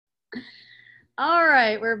All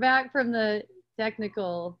right, we're back from the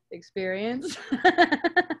technical experience.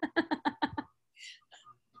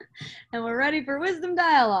 And we're ready for wisdom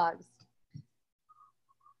dialogues.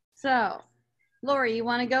 So, Lori, you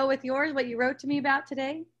want to go with yours, what you wrote to me about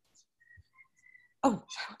today? Oh,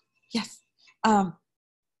 yes.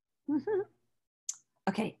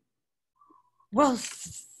 Okay. Well,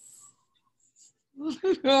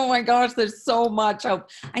 oh my gosh, there's so much. Oh,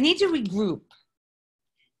 I need to regroup.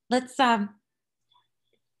 Let's go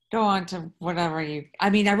on to whatever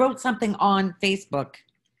I wrote something on Facebook.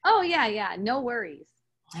 Oh, yeah. No worries.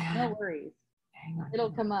 No worries. Hang on.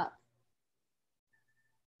 It'll come up.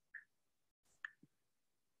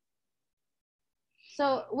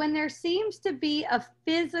 So when there seems to be a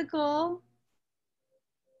physical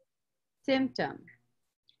symptom,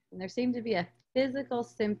 and there seems to be a physical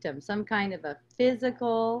symptom, some kind of a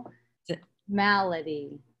physical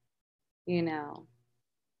malady, you know.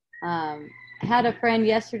 Had a friend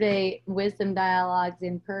yesterday, Wisdom Dialogues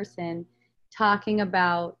in person, talking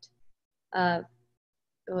about,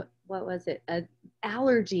 what was it?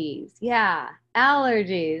 Allergies. Yeah,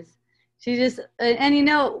 allergies. She just, and you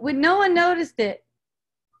know, no one noticed it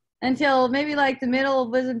until maybe like the middle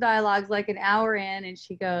of Wisdom Dialogues, like an hour in, and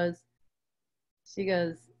she goes,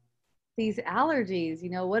 these allergies,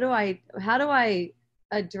 you know, how do I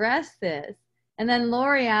address this? And then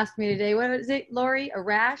Lori asked me today, what is it, Lori? A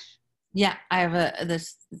rash? Yeah, I have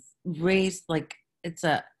this raised, like,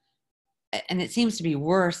 and it seems to be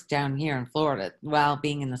worse down here in Florida while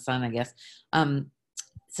being in the sun, I guess.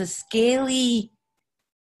 It's a scaly,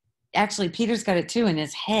 actually, Peter's got it too in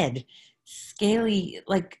his head. Scaly,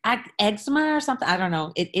 like eczema or something. I don't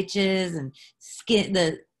know. It itches and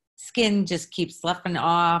the skin just keeps sloughing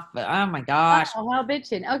off. Oh my gosh. Oh, how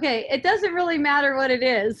bitchin'. Okay, it doesn't really matter what it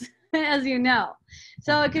is, as you know.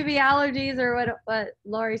 So it could be allergies or what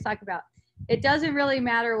Lori's talking about. It doesn't really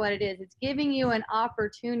matter what it is. It's giving you an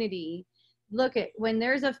opportunity. Look at when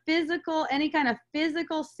there's a any kind of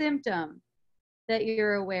physical symptom that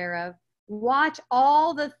you're aware of, watch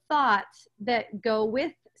all the thoughts that go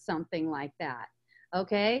with something like that.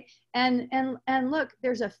 Okay? And look,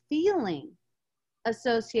 there's a feeling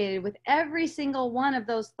associated with every single one of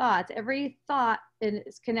those thoughts. Every thought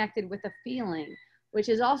is connected with a feeling, which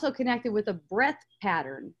is also connected with a breath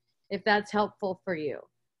pattern, if that's helpful for you.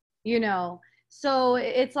 You know, so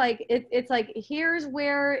it's like here's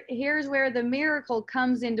where the miracle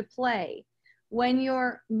comes into play. When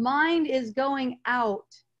your mind is going out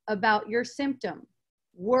about your symptom,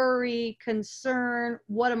 worry, concern,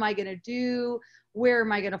 what am I going to do? Where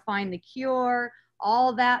am I going to find the cure?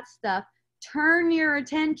 All that stuff. Turn your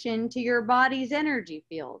attention to your body's energy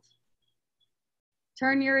field.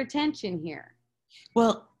 Turn your attention here.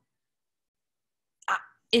 Well,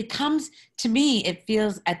 it comes to me, it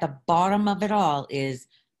feels at the bottom of it all is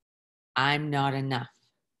I'm not enough.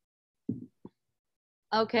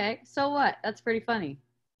 Okay, so what? That's pretty funny.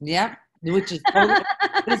 Yep, which is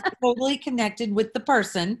totally connected with the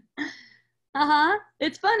person.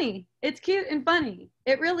 It's funny. It's cute and funny.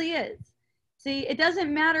 It really is. See, it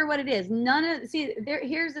doesn't matter what it is.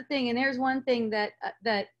 Here's the thing, and there's one thing that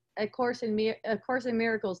A Course in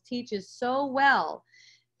Miracles teaches so well.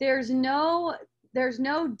 There's no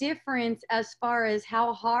difference as far as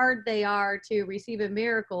how hard they are to receive a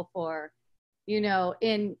miracle for, you know,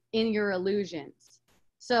 in your illusions.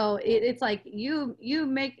 So it's like you're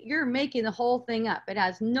making the whole thing up. It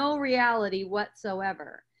has no reality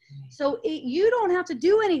whatsoever. So you don't have to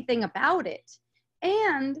do anything about it.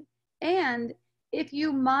 And if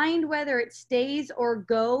you mind whether it stays or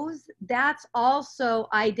goes, that's also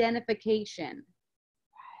identification.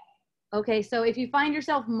 Okay, so if you find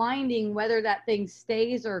yourself minding whether that thing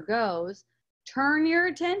stays or goes, turn your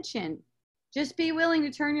attention. Just be willing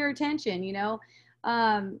to turn your attention, you know.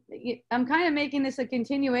 I'm kind of making this a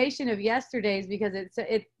continuation of yesterday's because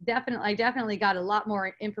I definitely got a lot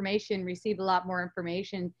more information, received a lot more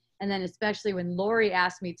information. And then especially when Lori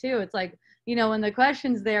asked me too, it's like, you know, when the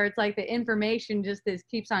question's there, it's like the information just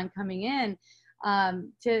keeps on coming in,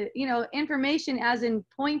 to, you know, information as in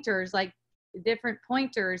pointers, like different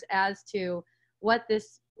pointers as to what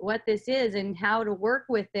this is and how to work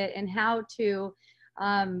with it and how to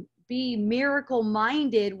be miracle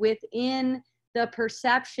minded within the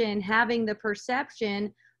perception, having the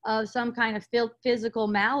perception of some kind of physical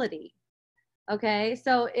malady. Okay,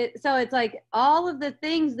 so it's like all of the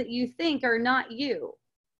things that you think are not you,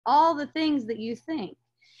 all the things that you think.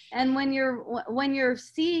 And when you're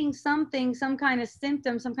seeing something, some kind of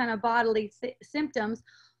symptom, some kind of bodily symptoms,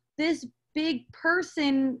 this big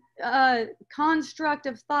person construct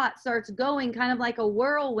of thought starts going kind of like a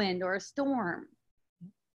whirlwind or a storm.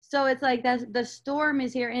 So it's like that the storm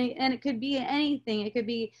is here, and it could be anything. It could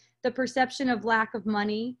be the perception of lack of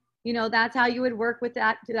money. You know, that's how you would work with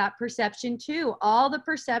that perception too. All the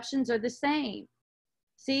perceptions are the same.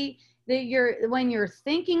 See, that when you're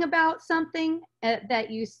thinking about something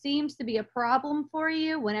that you seems to be a problem for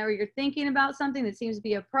you, whenever you're thinking about something that seems to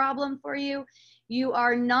be a problem for you, you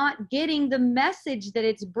are not getting the message that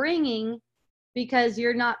it's bringing, because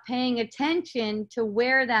you're not paying attention to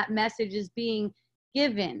where that message is being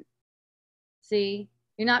given. See,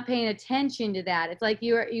 you're not paying attention to that. It's like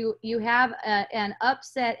you have an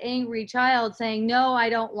upset, angry child saying, no, I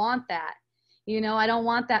don't want that. You know, I don't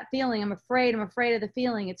want that feeling. I'm afraid of the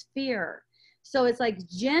feeling. It's fear. So it's like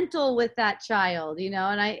gentle with that child, you know.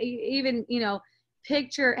 And I even, you know,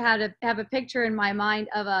 have a picture in my mind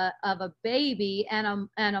of a baby and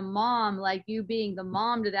a mom, like you being the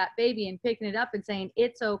mom to that baby and picking it up and saying,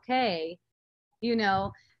 it's okay, you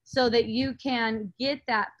know, so that you can get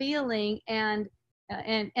that feeling and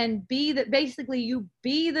be that, basically you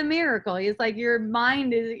be the miracle. It's like your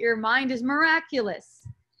mind is miraculous.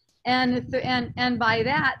 And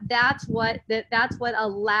by that's what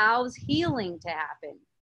allows healing to happen,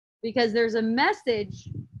 because there's a message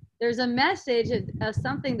of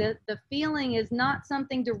something, that the feeling is not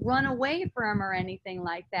something to run away from or anything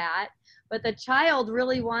like that, but the child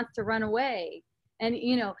really wants to run away. And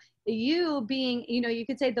you know, you being, you know, you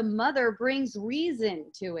could say the mother brings reason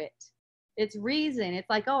to it. It's reason.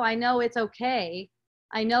 It's like, oh, I know it's okay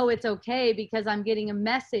because I'm getting a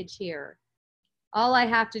message here. All I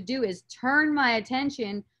have to do is turn my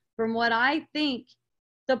attention from what I think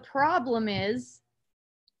the problem is,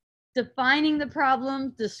 defining the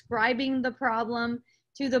problem, describing the problem,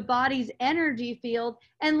 to the body's energy field,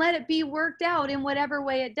 and let it be worked out in whatever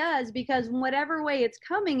way it does, because whatever way it's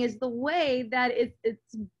coming is the way that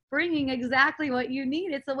it's bringing exactly what you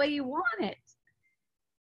need. It's the way you want it.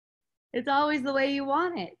 It's always the way you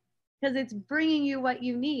want it, because it's bringing you what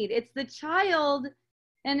you need. It's the child.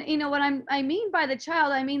 And you know what I mean by the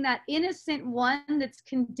child, I mean that innocent one that's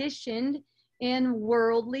conditioned in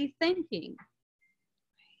worldly thinking.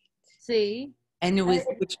 See? And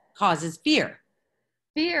which causes fear.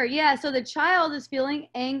 Fear, yeah. So the child is feeling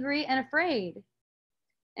angry and afraid.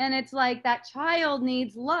 And it's like that child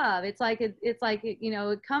needs love. It's like, you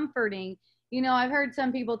know, comforting. You know, I've heard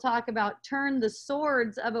some people talk about turn the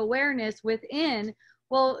swords of awareness within.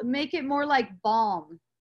 Well, make it more like balm.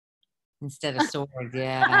 Instead of sword,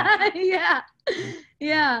 yeah.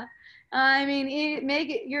 Yeah. I mean, make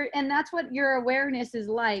it and that's what your awareness is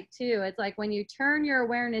like too. It's like when you turn your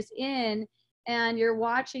awareness in and you're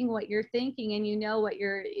watching what you're thinking, and you know what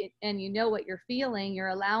you're feeling, you're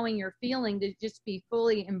allowing your feeling to just be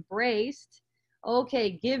fully embraced.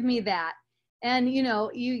 Okay, give me that. And you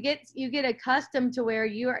know, you get accustomed to where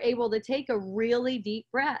you are able to take a really deep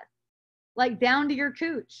breath, like down to your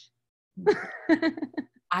cooch.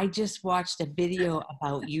 I just watched a video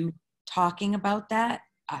about you talking about that.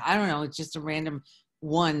 I don't know, it's just a random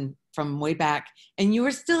one from way back. And you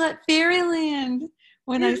were still at Fairyland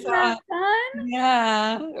when I saw it. Fun?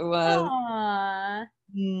 Yeah, it was.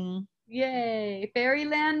 Aww. Yay.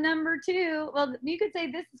 Fairyland number 2. Well, you could say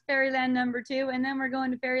this is Fairyland number 2, and then we're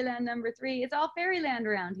going to Fairyland number 3. It's all Fairyland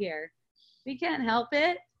around here. We can't help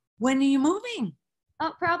it. When are you moving?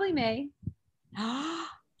 Oh, probably May.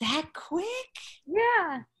 That quick?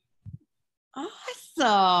 Yeah.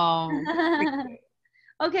 Awesome.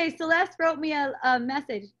 Okay, Celeste wrote me a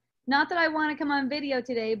message. Not that I want to come on video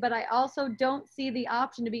today, but I also don't see the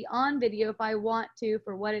option to be on video if I want to,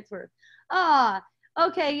 for what it's worth.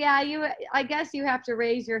 Okay, yeah, I guess you have to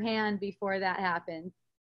raise your hand before that happens.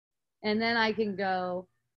 And then I can go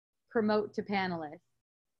promote to panelists.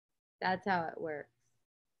 That's how it works.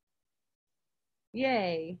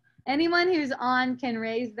 Yay. Anyone who's on can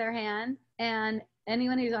raise their hand, and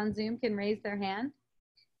anyone who's on Zoom can raise their hand.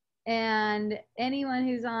 And anyone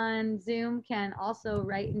who's on Zoom can also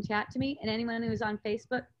write and chat to me. And anyone who's on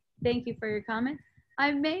Facebook, thank you for your comments.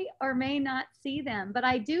 I may or may not see them, but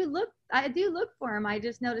I do look for them. I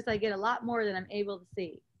just notice I get a lot more than I'm able to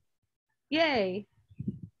see. Yay.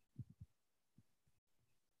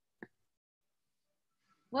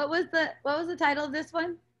 What was the title of this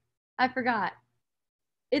one? I forgot.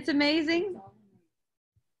 It's amazing.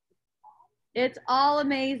 It's all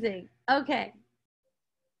amazing. Okay.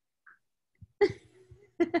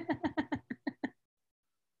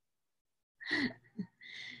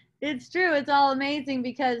 It's true. It's all amazing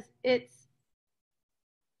because it's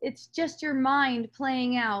just your mind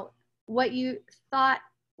playing out what you thought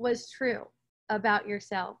was true about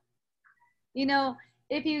yourself. You know,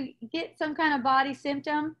 if you get some kind of body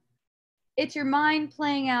symptom, it's your mind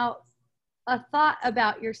playing out a thought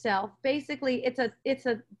about yourself. Basically, it's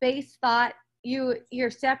a base thought.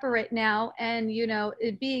 You're separate now, and you know,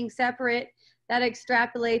 it being separate, that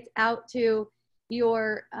extrapolates out to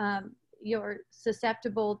you're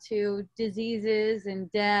susceptible to diseases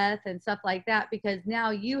and death and stuff like that, because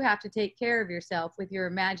now you have to take care of yourself with your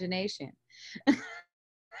imagination.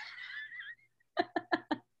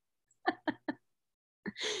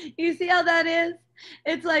 You see how that is?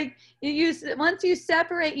 It's like once you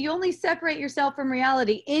separate, you only separate yourself from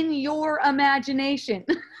reality in your imagination.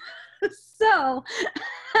 So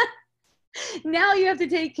now you have to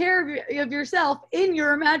take care of yourself in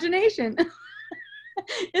your imagination.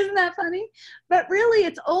 Isn't that funny? But really,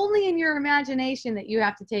 it's only in your imagination that you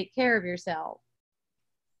have to take care of yourself.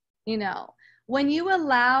 You know, when you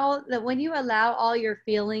allow all your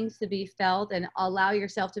feelings to be felt and allow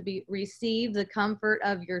yourself to receive the comfort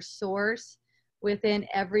of your source within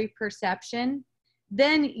every perception,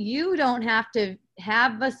 then you don't have to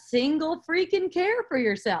have a single freaking care for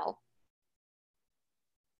yourself.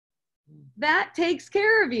 That takes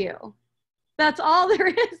care of you. That's all there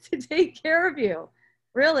is to take care of you.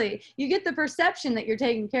 Really, you get the perception that you're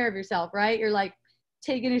taking care of yourself, right? You're like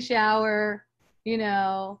taking a shower, you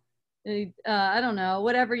know, I don't know,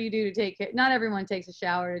 whatever you do to take care. Not everyone takes a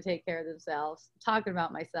shower to take care of themselves. I'm talking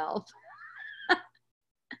about myself.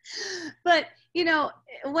 But you know,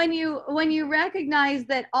 when you recognize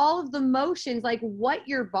that all of the motions, like what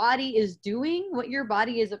your body is doing, what your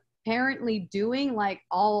body is apparently doing, like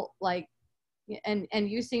all like, and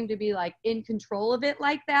you seem to be like in control of it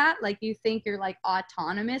like that, like you think you're like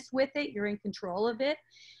autonomous with it, you're in control of it.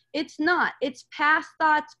 It's not. It's past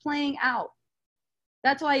thoughts playing out.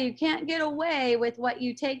 That's why you can't get away with what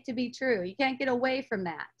you take to be true. You can't get away from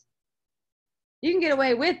that. You can get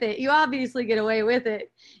away with it. You obviously get away with it.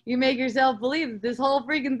 You make yourself believe that this whole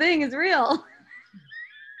freaking thing is real.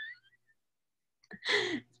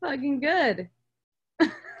 It's fucking good.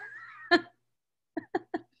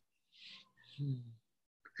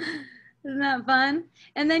 Isn't that fun?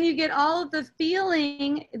 And then you get all of the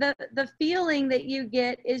feeling, the feeling that you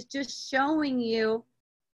get is just showing you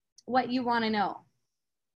what you want to know.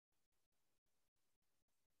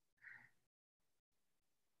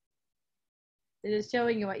 It is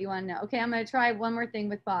showing you what you want to know. Okay, I'm going to try one more thing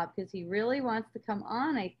with Bob because he really wants to come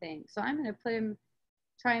on, I think. So I'm going to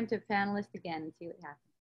try him to panelist again and see what happens.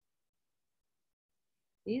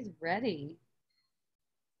 He's ready.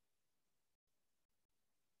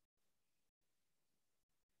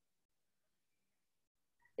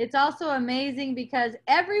 It's also amazing because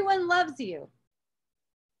everyone loves you.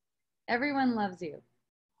 Everyone loves you.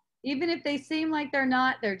 Even if they seem like they're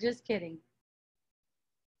not, they're just kidding.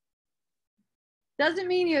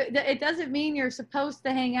 It doesn't mean you're supposed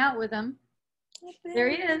to hang out with them. There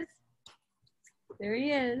he is. There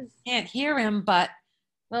he is. Can't hear him, but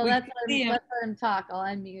well, let's let him talk. I'll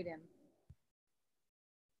unmute him.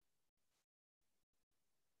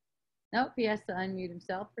 Nope, he has to unmute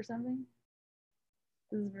himself or something.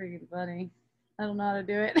 This is freaking funny. I don't know how to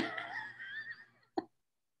do it.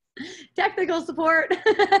 Technical support.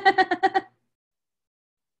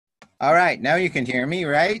 All right, now you can hear me,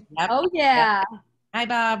 right? Yep. Oh, yeah. Yep. Hi,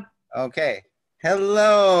 Bob. Okay.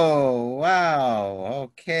 Hello. Wow.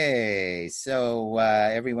 Okay. So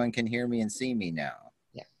everyone can hear me and see me now.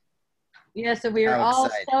 Yeah. Yeah, so we are all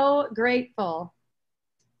so grateful.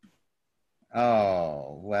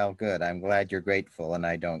 Oh, well, good. I'm glad you're grateful and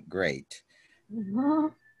I don't grate.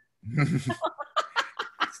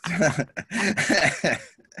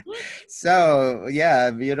 So yeah,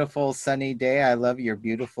 beautiful sunny day. I love your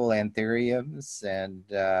beautiful anthuriums, and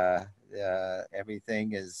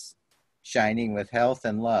everything is shining with health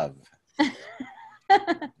and love.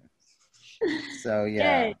 So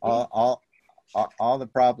yeah, Yay. all the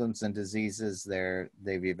problems and diseases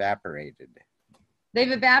they've evaporated.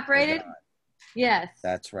 They've evaporated? Yes.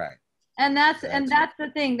 That's right. And that's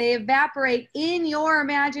the thing. They evaporate in your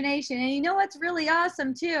imagination. And you know what's really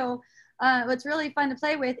awesome too? What's really fun to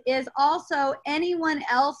play with is also anyone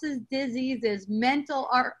else's diseases, mental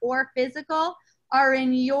or physical, are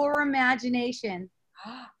in your imagination.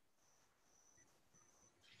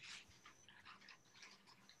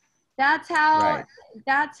 That's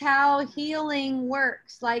how healing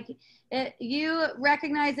works. Like you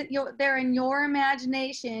recognize that they're in your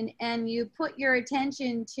imagination, and you put your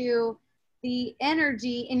attention to the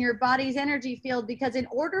energy in your body's energy field, because in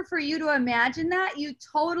order for you to imagine that, you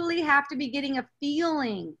totally have to be getting a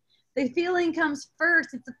feeling. The feeling comes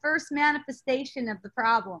first. It's the first manifestation of the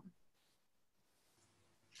problem.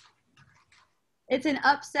 It's an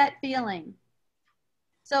upset feeling.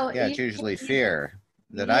 So yeah, it's usually fear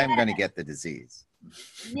that I'm going to get the disease.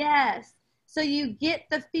 Yes. So you get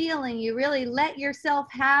the feeling, you really let yourself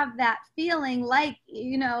have that feeling, like,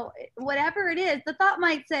 you know, whatever it is. The thought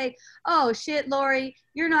might say, oh shit, Lori,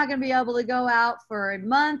 you're not going to be able to go out for a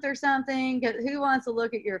month or something. Who wants to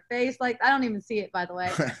look at your face like, I don't even see it, by the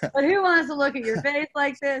way, but who wants to look at your face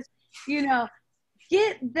like this? You know,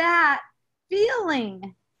 get that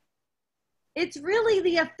feeling. It's really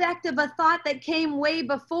the effect of a thought that came way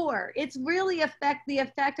before. It's really the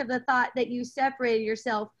effect of the thought that you separated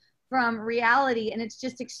yourself from reality, and it's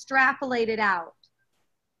just extrapolated out.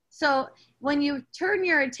 So when you turn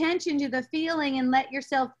your attention to the feeling and let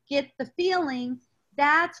yourself get the feeling,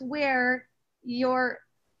 that's where you're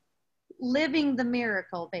living the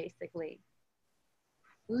miracle, basically.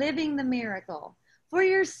 Living the miracle for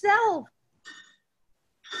yourself.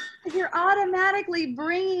 You're automatically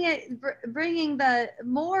bringing the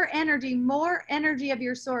more energy of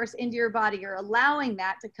your source into your body. You're allowing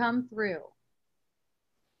that to come through.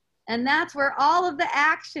 And that's where all of the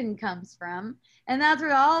action comes from. And that's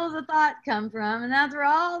where all of the thought come from. And that's where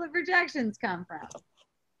all the projections come from.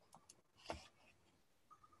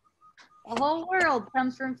 The whole world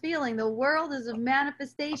comes from feeling. The world is a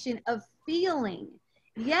manifestation of feeling.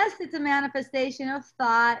 Yes, it's a manifestation of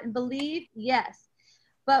thought and belief. Yes.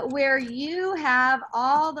 But where you have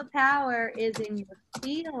all the power is in your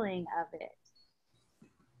feeling of it.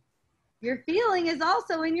 Your feeling is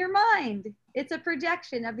also in your mind. It's a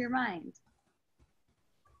projection of your mind.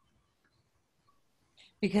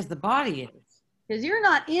 Because the body is. Because you're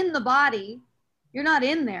not in the body. You're not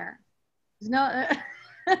in there. There's no.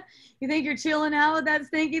 You think you're chilling out with that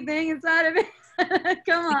stinky thing inside of it?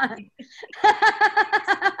 Come on.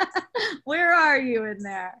 Where are you in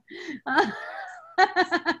there?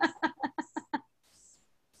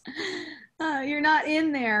 You're not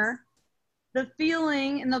in there. The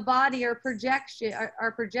feeling and the body are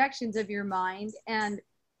projections of your mind, and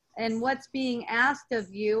what's being asked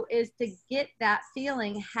of you is to get that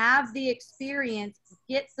feeling, have the experience,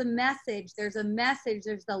 get the message. There's a message,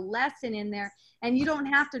 there's the lesson in there, and you don't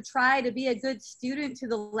have to try to be a good student to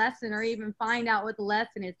the lesson or even find out what the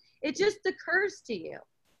lesson is. It just occurs to you.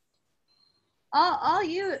 All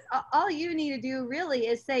you need to do really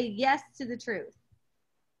is say yes to the truth.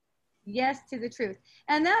 Yes to the truth.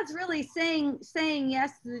 And that's really saying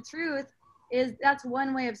yes to the truth. That's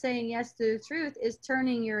one way of saying yes to the truth, is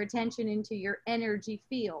turning your attention into your energy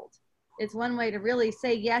field. It's one way to really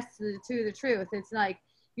say yes to the truth. It's like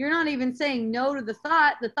you're not even saying no to the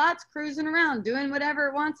thought. The thought's cruising around doing whatever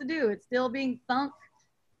it wants to do. It's still being thunk,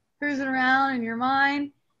 cruising around in your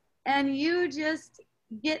mind, and you just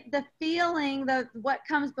get the feeling that what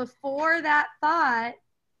comes before that thought.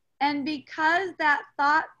 And because that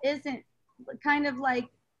thought isn't kind of like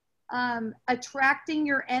attracting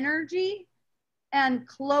your energy and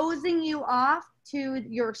closing you off to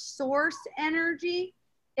your source energy,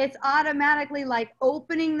 it's automatically like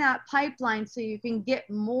opening that pipeline so you can get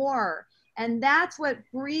more. And that's what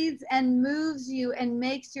breathes and moves you and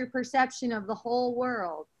makes your perception of the whole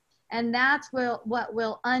world. And that's what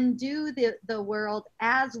will undo the world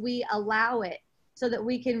as we allow it, so that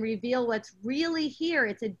we can reveal what's really here.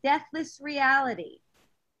 It's a deathless reality.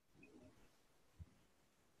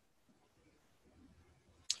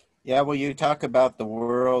 Yeah, well, you talk about the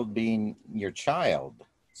world being your child.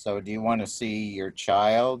 So do you want to see your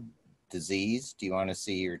child diseased? Do you want to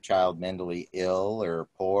see your child mentally ill or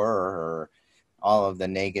poor, or all of the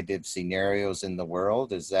negative scenarios in the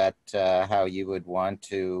world? Is that how you would want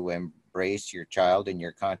to embrace your child in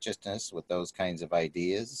your consciousness, with those kinds of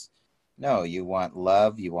ideas? No, you want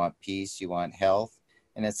love, you want peace, you want health.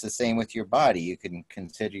 And it's the same with your body. You can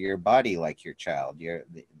consider your body like your child.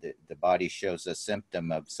 The body shows a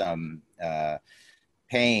symptom of some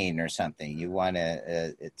pain or something. You want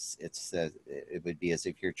to, it would be as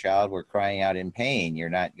if your child were crying out in pain. You're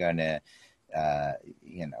not going to,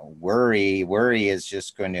 worry. Worry is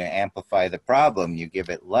just going to amplify the problem. You give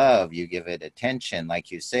it love, you give it attention.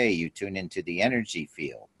 Like you say, you tune into the energy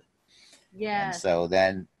field. Yeah. And so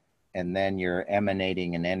then you're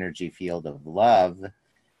emanating an energy field of love.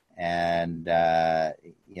 And,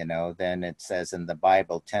 then it says in the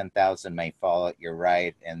Bible, 10,000 may fall at your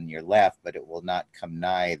right and your left, but it will not come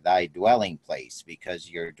nigh thy dwelling place, because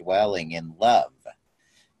you're dwelling in love,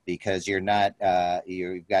 because you're not,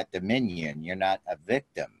 you've got dominion. You're not a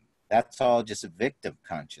victim. That's all just a victim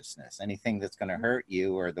consciousness. Anything that's going to hurt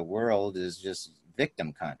you or the world is just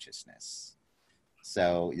victim consciousness.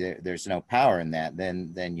 So there's no power in that.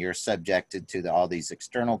 Then you're subjected to all these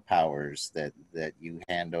external powers that you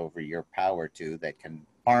hand over your power to, that can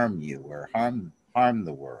harm you or harm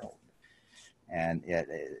the world. And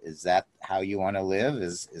is that how you want to live?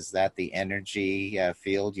 Is that the energy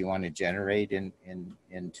field you want to generate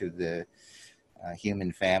into the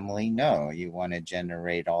human family? No, you want to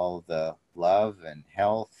generate all the love and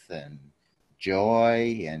health and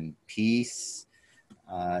joy and peace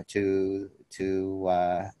to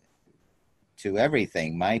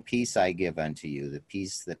everything. My peace I give unto you, the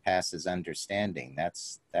peace that passes understanding.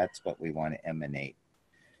 That's what we want to emanate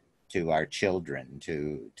to our children,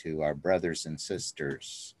 to our brothers and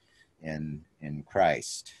sisters in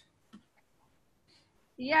Christ.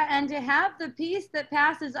 Yeah, and to have the peace that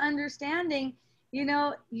passes understanding, you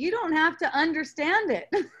know, you don't have to understand it.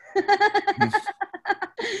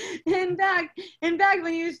 in fact,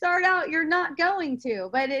 when you start out, you're not going to,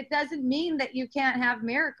 but it doesn't mean that you can't have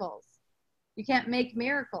miracles. You can't make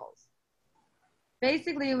miracles.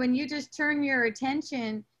 Basically, when you just turn your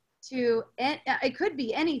attention to, it could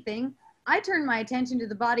be anything. I turn my attention to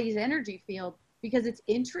the body's energy field because it's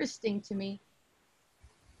interesting to me.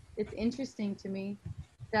 It's interesting to me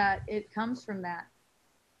that it comes from that,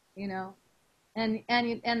 you know, and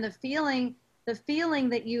the feeling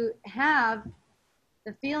that you have,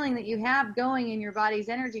 going in your body's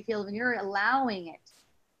energy field when you're allowing it.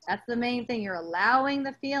 That's the main thing. You're allowing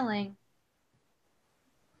the feeling,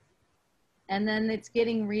 and then it's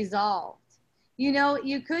getting resolved. You know,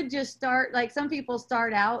 you could just start, like some people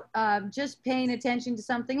start out just paying attention to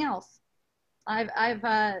something else. I've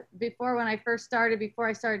before I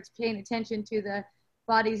started paying attention to the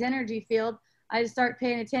body's energy field, I just start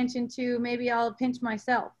paying attention to, maybe I'll pinch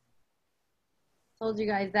myself. Told you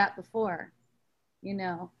guys that before, you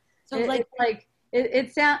know. So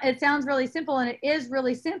it sounds really simple, and it is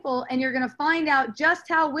really simple, and you're going to find out just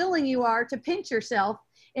how willing you are to pinch yourself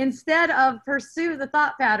instead of pursue the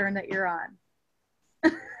thought pattern that you're on.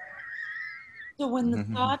 So when the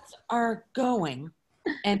thoughts are going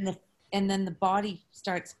and then the body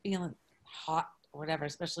starts feeling hot or whatever,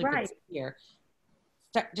 especially if it's here,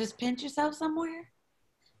 just pinch yourself somewhere.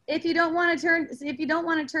 If you don't want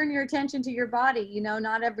to turn your attention to your body, you know,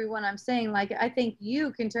 not everyone, I'm saying, like, I think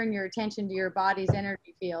you can turn your attention to your body's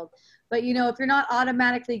energy field, but you know, if you're not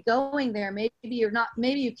automatically going there, maybe you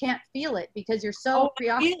can't feel it because you're so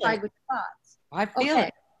preoccupied with thoughts. I feel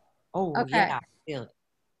it. Oh, okay. Yeah, I feel it.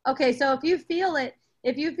 Okay, so if you feel it,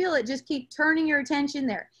 just keep turning your attention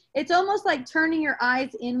there. It's almost like turning your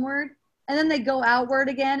eyes inward, and then they go outward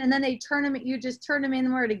again, and then you just turn them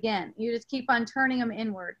inward again. You just keep on turning them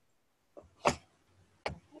inward.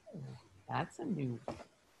 That's a new.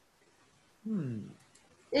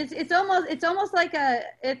 It's almost like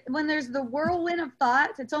when there's the whirlwind of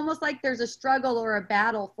thoughts, it's almost like there's a struggle or a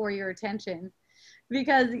battle for your attention.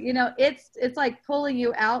 Because, you know, it's like pulling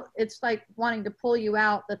you out. It's like wanting to pull you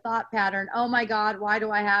out, the thought pattern. Oh my God, why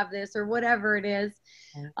do I have this? Or whatever it is.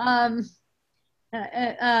 How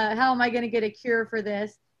am I going to get a cure for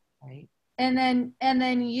this? Right. And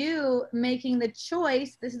then you making the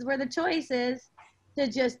choice. This is where the choice is, to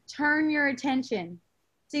just turn your attention.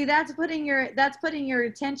 See, that's putting your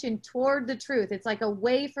attention toward the truth. It's like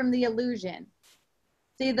away from the illusion.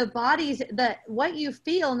 See, what you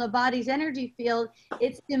feel in the body's energy field,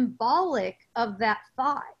 it's symbolic of that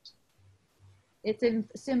thought. It's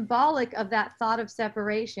symbolic of that thought of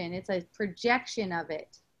separation. It's a projection of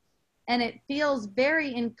it. And it feels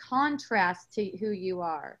very in contrast to who you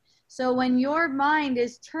are. So when your mind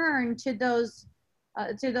is turned to those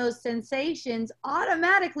sensations,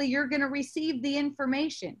 automatically you're going to receive the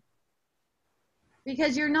information.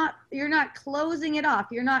 Because you're not closing it off.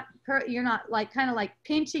 You're not like kind of like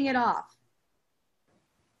pinching it off,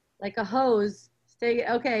 like a hose.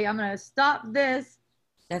 Okay, I'm gonna stop this.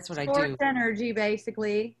 That's what I do. Source energy,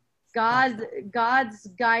 basically. God's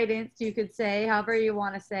guidance, you could say, however you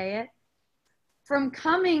want to say it, from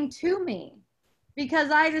coming to me,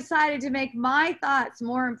 because I decided to make my thoughts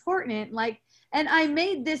more important. Like, and I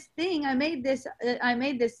made this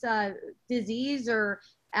disease or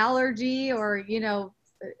allergy or, you know,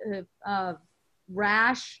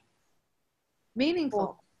 rash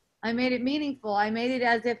meaningful. I made it meaningful. I made it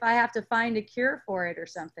as if I have to find a cure for it or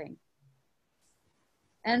something.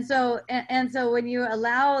 And so when you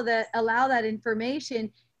allow that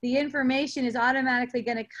information, the information is automatically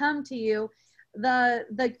going to come to you.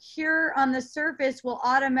 The cure on the surface will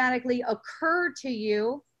automatically occur to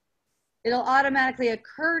you. It'll automatically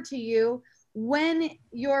occur to you when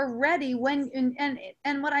you're ready,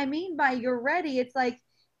 and what I mean by you're ready, it's like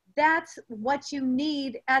that's what you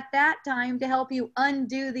need at that time to help you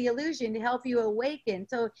undo the illusion, to help you awaken.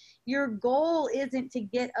 So your goal isn't to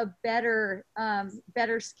get a better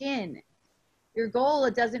skin. Your goal,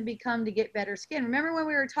 it doesn't become to get better skin. Remember when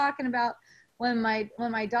we were talking about when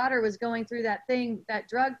my daughter was going through that thing, that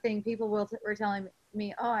drug thing, people were telling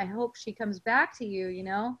me, oh, I hope she comes back to you, you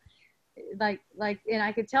know, like, and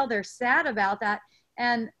I could tell they're sad about that.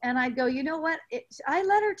 And I'd go, you know what? I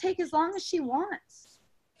let her take as long as she wants.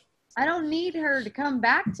 I don't need her to come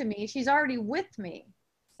back to me. She's already with me.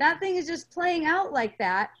 That thing is just playing out like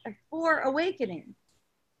that for awakening.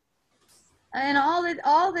 And all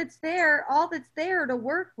that's there to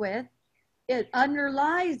work with, it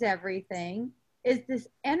underlies everything, is this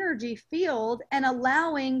energy field and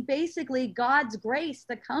allowing basically God's grace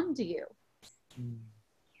to come to you.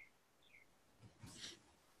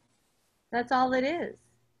 That's all it is.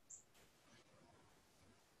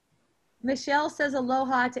 Michelle says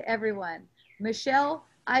aloha to everyone. Michelle,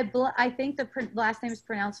 I think the last name is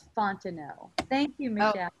pronounced Fontenot. Thank you,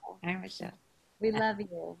 Michelle. Oh, hi, Michelle. We love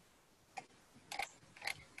you.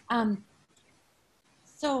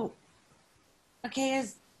 So, okay,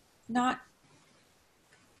 is not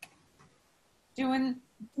doing.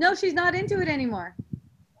 No, she's not into it anymore.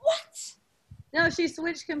 What? No, she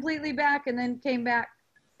switched completely back and then came back,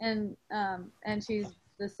 and she's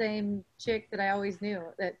the same chick that I always knew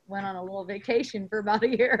that went on a little vacation for about a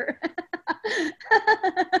year.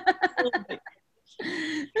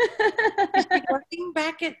 Is she working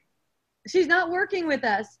back at? She's not working with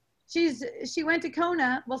us. She went to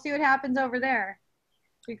Kona. We'll see what happens over there.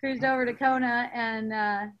 She cruised over to Kona,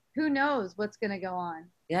 and who knows what's going to go on.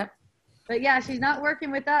 Yep. But yeah, she's not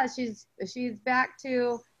working with us. She's back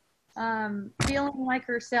to feeling like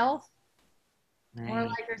herself, more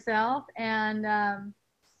like herself, and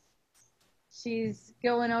she's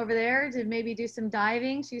going over there to maybe do some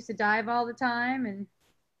diving. She used to dive all the time, and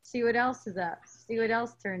see what else is up. See what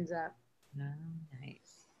else turns up. Oh,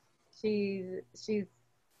 nice. She's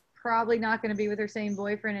probably not going to be with her same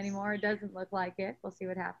boyfriend anymore. It doesn't look like it. We'll see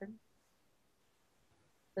what happens.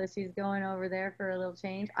 So she's going over there for a little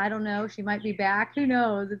change. I don't know. She might be back. Who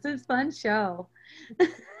knows? It's a fun show.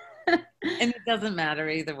 And it doesn't matter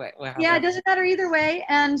either way. Well, yeah, it doesn't matter either way.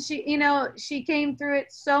 And she came through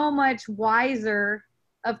it so much wiser,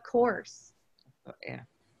 of course. Yeah.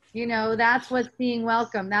 That's what's being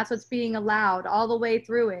welcomed. That's what's being allowed all the way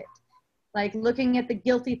through it. Like looking at the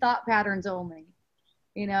guilty thought patterns only,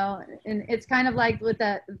 and it's kind of like with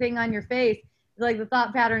the thing on your face, like the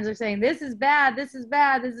thought patterns are saying, this is bad, this is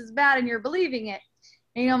bad, this is bad, and you're believing it.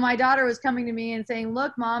 And, my daughter was coming to me and saying,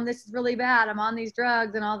 look, Mom, this is really bad. I'm on these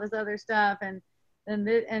drugs and all this other stuff. And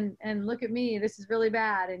look at me, this is really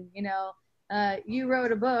bad. And, you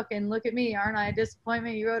wrote a book and look at me. Aren't I a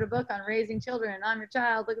disappointment? You wrote a book on raising children and I'm your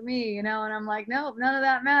child. Look at me, and I'm like, nope, none of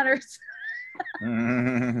that matters.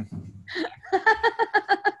 It's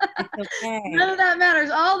okay. None of that matters.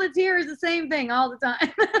 All that's here is the same thing all the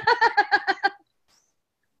time.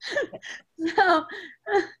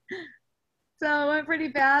 So it went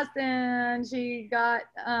pretty fast, and she got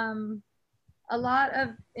a lot of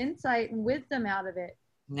insight and wisdom out of it.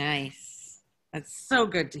 Nice. That's so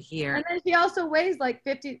good to hear. And then she also weighs like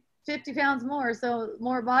 50 pounds more, so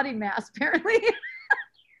more body mass apparently.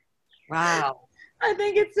 Wow. I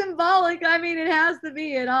think it's symbolic. I mean, it has to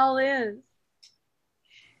be. It all is.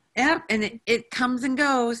 Yep, and it comes and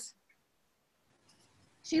goes.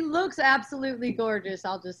 She looks absolutely gorgeous.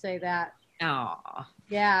 I'll just say that. Oh.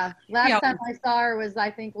 Yeah. Last time I saw her was,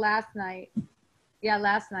 I think, last night. Yeah,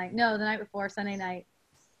 last night. No, the night before, Sunday night.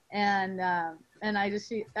 And I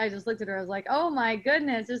just looked at her. I was like, oh my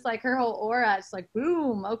goodness! Just like her whole aura. It's like,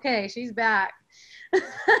 boom. Okay, she's back.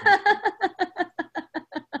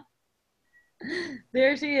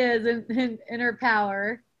 There she is in her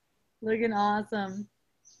power, looking awesome.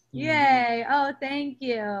 Yay! Oh, thank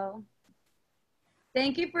you.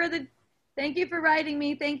 Thank you for writing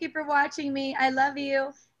me. Thank you for watching me. I love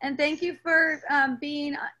you, and thank you for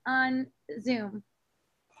being on Zoom.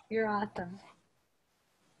 You're awesome.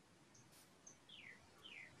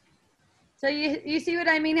 So you see what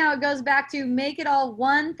I mean? How it goes back to make it all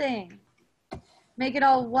one thing. Make it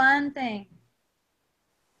all one thing.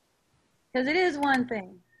 Because it is one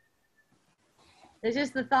thing. It's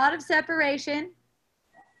just the thought of separation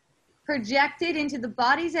projected into the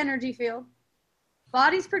body's energy field.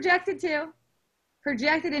 Body's projected too.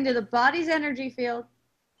 Projected into the body's energy field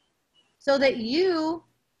so that you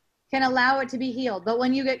can allow it to be healed. But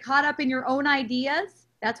when you get caught up in your own ideas,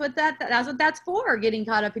 that's what that's for. Getting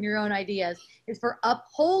caught up in your own ideas is for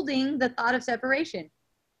upholding the thought of separation.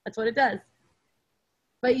 That's what it does.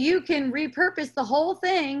 But you can repurpose the whole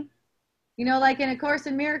thing. Like in A Course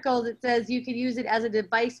in Miracles, it says you could use it as a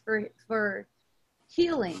device for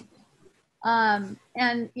healing. And,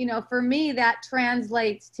 for me, that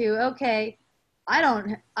translates to, okay, I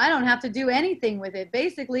don't have to do anything with it.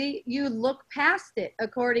 Basically, you look past it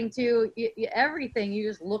according to everything. You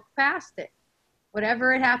just look past it,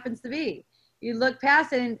 whatever it happens to be. You look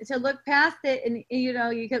past it, and to look past it, and you know,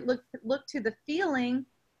 you could look to the feeling,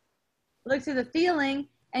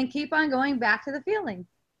 and keep on going back to the feeling.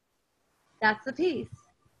 That's the peace.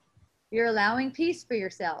 You're allowing peace for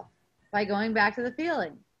yourself by going back to the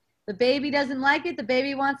feeling. The baby doesn't like it. The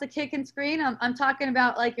baby wants to kick and scream. I'm talking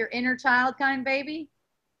about like your inner child kind baby.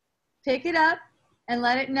 Pick it up and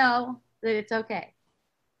let it know that it's okay.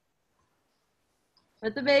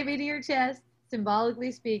 Put the baby to your chest,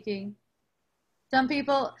 symbolically speaking. Some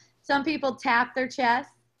people tap their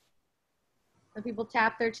chest. Some people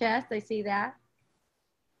tap their chest. I see that.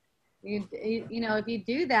 You know, if you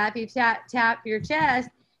do that, if you tap your chest,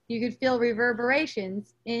 you could feel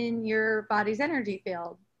reverberations in your body's energy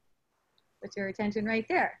field. Put your attention right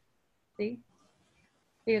there. See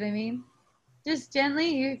what I mean? Just gently,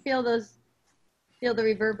 you feel the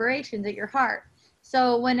reverberations at your heart.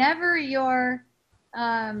 So whenever you're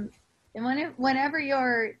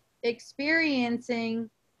experiencing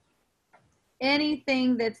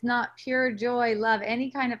anything that's not pure joy, love, any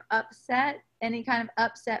kind of upset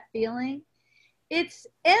feeling, it's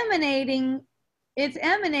emanating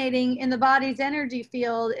in the body's energy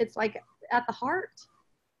field. It's like at the heart.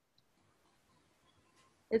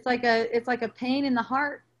 It's like a pain in the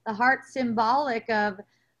heart. The heart symbolic of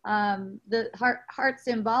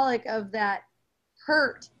symbolic of that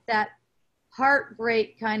hurt, that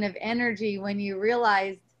heartbreak kind of energy when you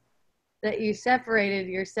realized that you separated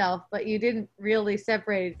yourself, but you didn't really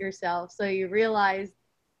separate yourself. So you realized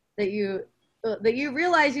that you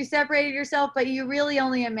separated yourself, but you really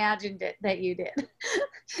only imagined it that you did.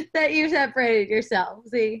 That you separated yourself.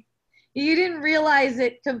 See? You didn't realize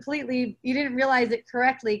it completely. You didn't realize it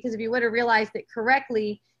correctly, because if you would have realized it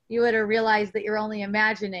correctly, you would have realized that you're only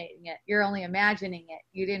imagining it. You're only imagining it.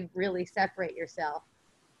 You didn't really separate yourself.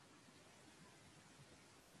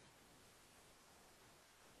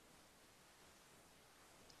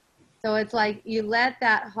 So it's like you let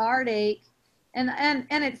that heartache, and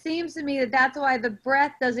it seems to me that that's why the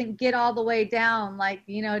breath doesn't get all the way down, like,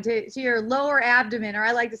 you know, to your lower abdomen, or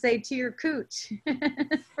I like to say to your cooch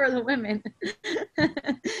for the women.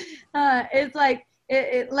 It's like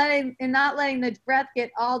not letting the breath get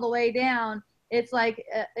all the way down. It's like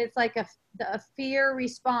a fear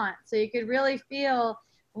response. So you could really feel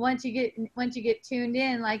once you get tuned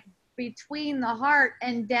in, like between the heart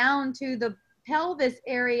and down to the pelvis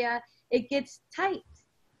area, it gets tight.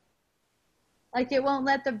 Like it won't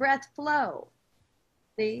let the breath flow.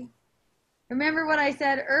 See? Remember what I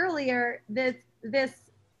said earlier, this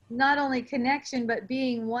not only connection, but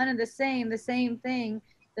being one and the same thing,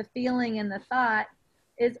 the feeling and the thought,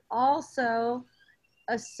 is also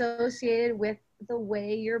associated with the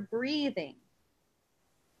way you're breathing.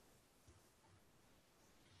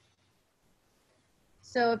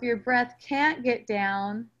 So if your breath can't get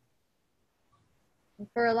down,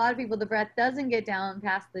 for a lot of people, the breath doesn't get down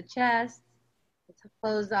past the chest. It's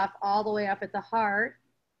closed off all the way up at the heart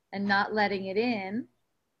and not letting it in.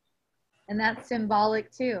 And that's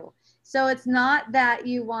symbolic too. So it's not that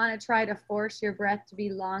you want to try to force your breath to be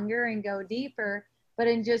longer and go deeper, but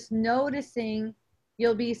in just noticing,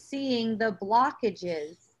 you'll be seeing the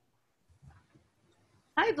blockages.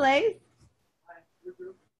 Hi, Blaze.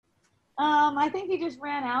 I think he just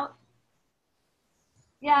ran out.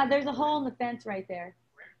 Yeah, there's a hole in the fence right there.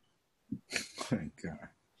 Thank God.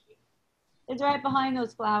 It's right behind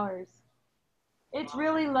those flowers. It's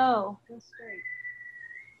really low. Go straight.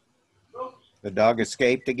 The dog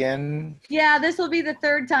escaped again? Yeah, this will be the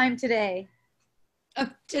third time today.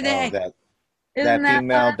 Today. Oh, Isn't that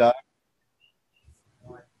female fun? dog?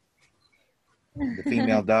 The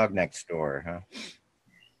female dog next door, huh?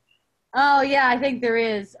 Oh, yeah, I think there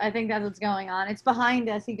is. I think that's what's going on. It's behind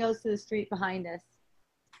us. He goes to the street behind us.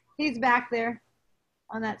 He's back there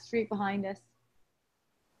on that street behind us.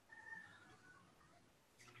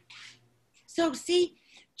 So see,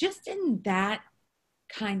 just in that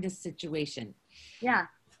kind of situation, Yeah.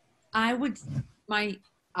 I would,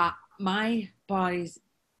 my body's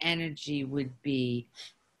energy would be,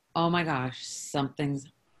 oh my gosh, something's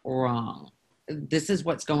wrong. This is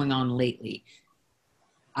what's going on lately.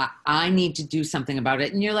 I need to do something about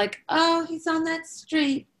it. And you're like, oh, he's on that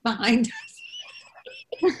street behind us.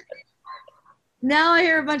 Now I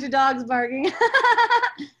hear a bunch of dogs barking.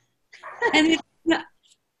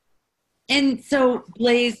 And so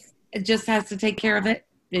Blaze just has to take care of it.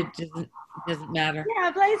 It doesn't matter. Yeah,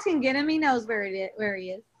 Blaze can get him. He knows where he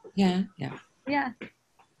is. Yeah. Yeah.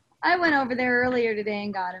 I went over there earlier today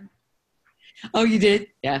and got him. Oh, you did?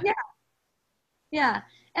 Yeah. Yeah. Yeah.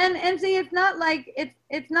 And see, it's not like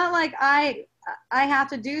I have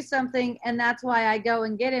to do something and that's why I go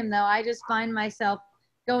and get him though. I just find myself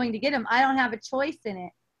going to get him. I don't have a choice in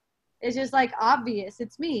it. It's just like obvious.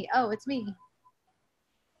 It's me. Oh, it's me.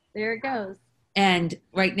 There it goes. And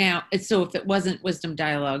right now, so if it wasn't wisdom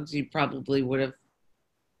dialogues, you probably would have,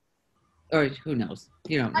 or who knows?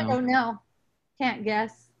 You don't I know. don't know. Can't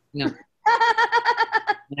guess. No,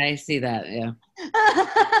 I see that. Yeah.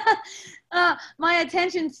 My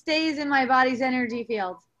attention stays in my body's energy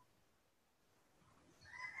field.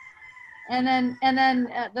 And then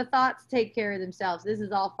the thoughts take care of themselves. This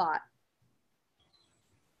is all thought.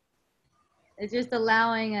 It's just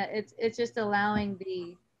allowing it's just allowing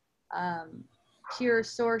the pure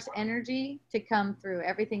source energy to come through.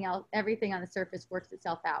 Everything else, everything on the surface works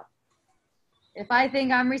itself out. If I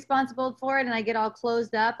think I'm responsible for it and I get all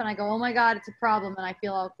closed up and I go, oh my God, it's a problem, and I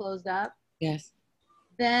feel all closed up, Yes.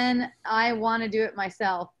 then I want to do it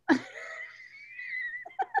myself. Well,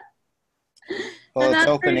 And it's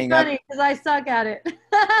that's pretty opening up. funny because I suck at it.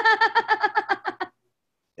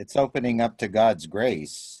 It's opening up to God's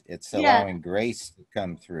grace. It's Yeah. allowing grace to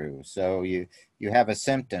come through. So you have a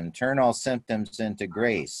symptom. Turn all symptoms into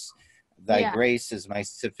grace. Thy Yeah. grace is my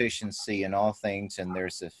sufficiency in all things, and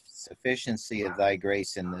there's a sufficiency of thy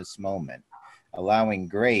grace in this moment. Allowing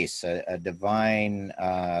grace, a divine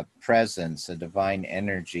presence, a divine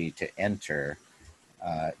energy to enter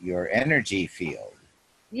your energy field.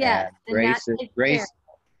 Yes. And And that takes care.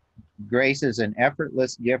 grace is an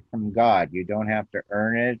effortless gift from God. You don't have to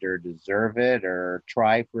earn it or deserve it or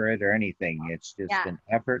try for it or anything. It's just Yeah. an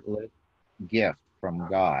effortless gift from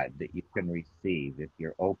God that you can receive if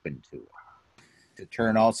you're open to it, to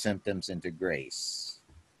turn all symptoms into grace.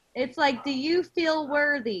 It's like, do you feel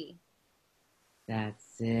worthy?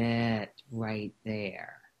 That's it right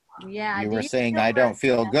there. Yeah. You Do were you saying, feel I don't worthy?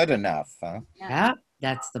 feel good enough, huh? Yeah. Yep,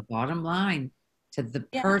 that's the bottom line to the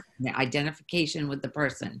Yeah. person, the identification with the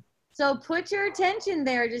person. So put your attention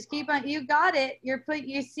there. Just keep on. You got it.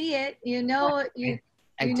 You see it. You know you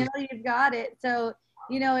know you've got it. So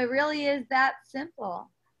it really is that simple.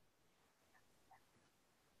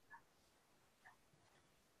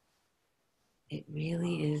 It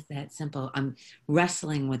really is that simple. I'm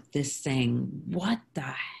wrestling with this saying, what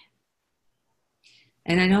the?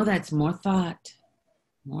 And I know that's more thought.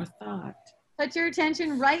 Put your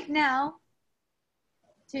attention right now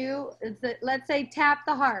to, let's say, tap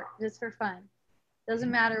the heart, just for fun. Doesn't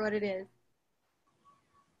matter what it is.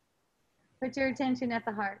 Put your attention at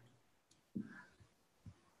the heart.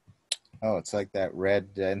 Oh, it's like that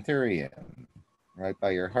red anthurium right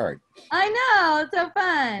by your heart. I know, it's so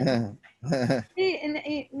fun. See, and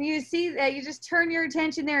you see that you just turn your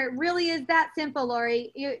attention there. It really is that simple,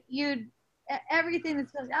 Lori. You everything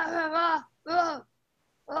that's goes Well,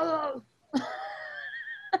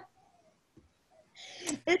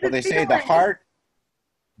 they say the heart,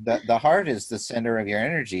 the heart is the center of your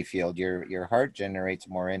energy field. Your heart generates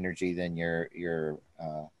more energy than your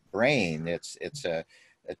brain. It's a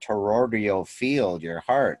toroidal field, your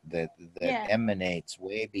heart that Yeah. emanates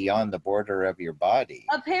way beyond the border of your body.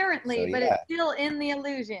 Apparently, So, but yeah. it's still in the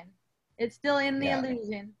illusion. It's still in the Yeah.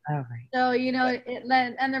 illusion. All right. So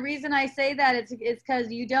and the reason I say that it's because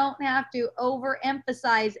you don't have to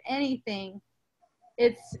overemphasize anything.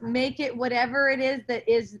 It's make it whatever it is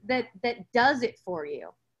that does it for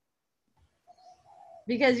you.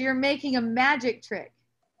 Because you're making a magic trick.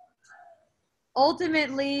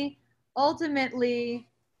 Ultimately,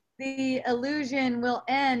 the illusion will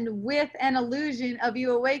end with an illusion of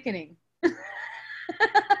you awakening.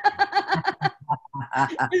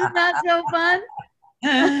 Isn't that so fun?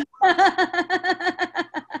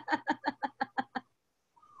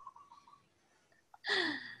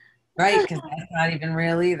 Right, because that's not even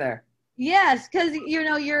real either. Yes, because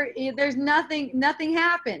there's nothing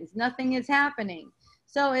happens, nothing is happening.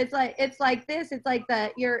 So it's like this. It's like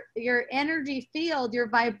your energy field, your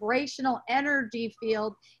vibrational energy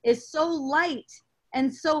field is so light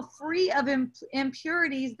and so free of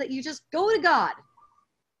impurities that you just go to God.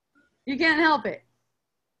 You can't help it,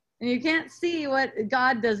 and you can't see what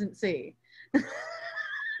God doesn't see.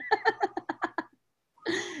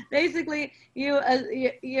 Basically, you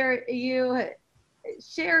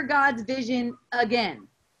share God's vision again.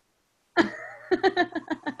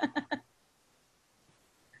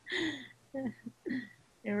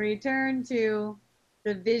 And return to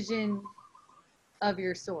the vision of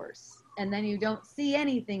your source, and then you don't see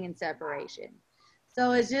anything in separation.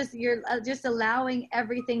 So it's just you're just allowing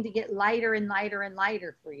everything to get lighter and lighter and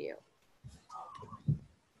lighter for you.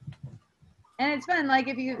 And it's fun. Like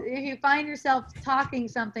if you find yourself talking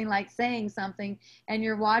something, like saying something, and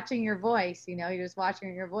you're watching your voice, you know, you're just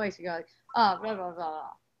watching your voice. You go like, oh, blah blah blah,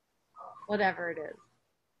 whatever it is.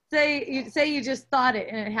 Say you just thought it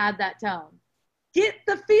and it had that tone. Get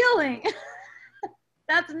the feeling.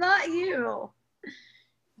 That's not you.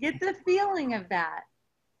 Get the feeling of that.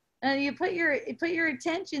 And you put your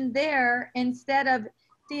attention there instead of,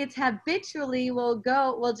 see, it's habitually will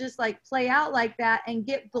just like play out like that and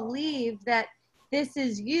get believed that this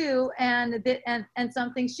is you and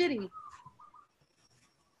something shitty.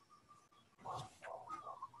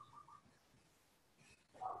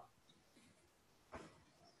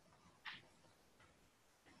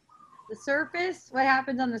 The surface, what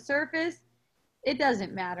happens on the surface, it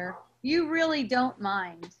doesn't matter. You really don't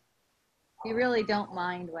mind. You really don't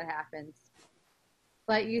mind what happens.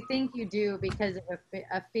 But you think you do because of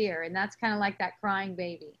a fear. And that's kind of like that crying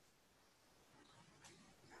baby.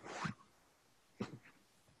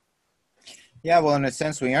 Yeah, well, in a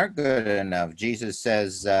sense, we aren't good enough. Jesus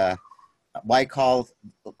says, why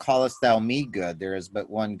callest thou me good? There is but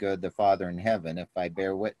one good, the Father in heaven. If I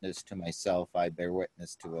bear witness to myself, I bear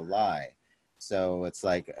witness to a lie. So it's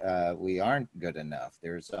like we aren't good enough.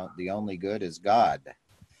 The only good is God.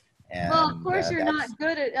 And well, of course you're not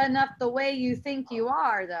good enough the way you think you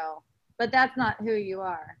are, though. But that's not who you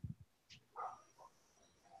are.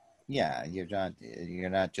 Yeah, you're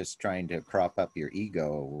not just trying to prop up your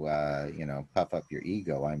ego, puff up your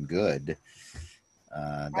ego. I'm good.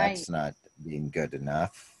 That's Right. not being good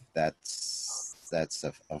enough. That's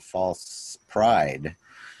a false pride.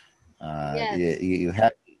 Yes.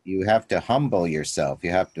 You have to humble yourself.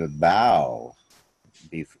 You have to bow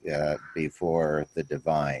before the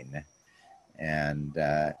divine, and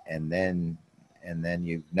then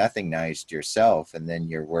you've nothingized yourself, and then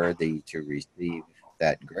you're worthy to receive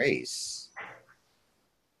that grace.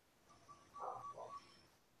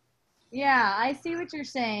 Yeah, I see what you're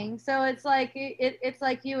saying. So it's like it's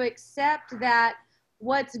like you accept that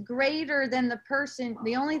what's greater than the person,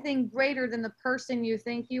 the only thing greater than the person you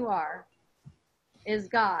think you are is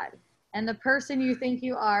God. And the person you think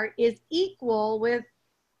you are is equal with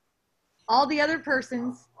all the other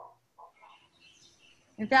persons.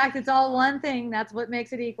 In fact, it's all one thing. That's what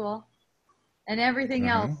makes it equal. And everything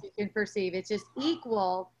else you can perceive. It's just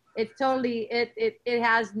equal. It's totally, it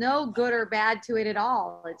has no good or bad to it at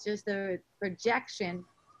all. It's just a projection.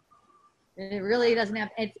 It really doesn't have,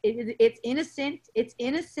 it's innocent. It's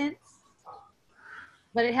innocence,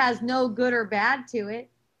 but it has no good or bad to it.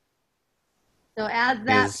 So as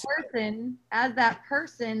that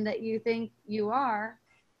person that you think you are,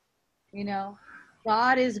 you know,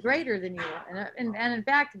 God is greater than you. And in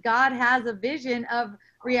fact, God has a vision of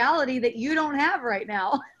reality that you don't have right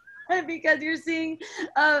now because you're seeing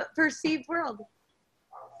a perceived world.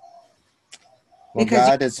 Well, because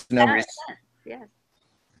God is no yes.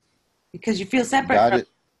 Because you feel separate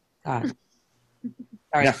from God.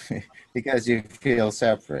 Sorry. No, because you feel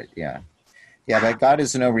separate, yeah. Yeah, but God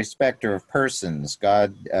is no respecter of persons.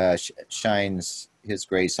 God shines his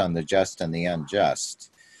grace on the just and the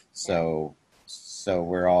unjust. So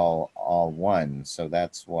we're all one. So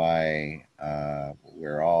that's why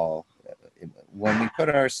we're all, when we put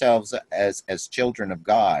ourselves as children of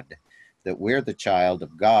God, that we're the child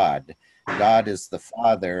of God, God is the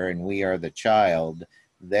Father and we are the child,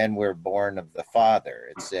 then we're born of the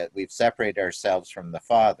Father. We've separated ourselves from the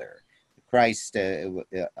Father. Christ,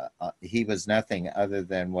 he was nothing other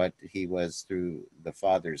than what he was through the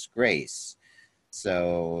Father's grace.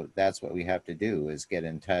 So that's what we have to do, is get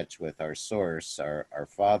in touch with our source, our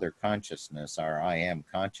Father consciousness, our I am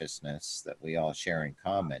consciousness that we all share in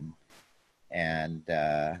common. And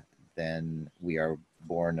then we are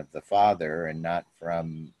born of the Father and not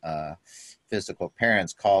from physical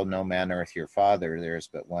parents. Call no man earth your father. There's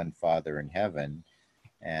but one Father in heaven.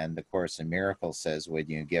 And the Course in Miracles says, when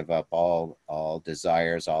you give up all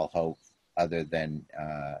desires, all hope other than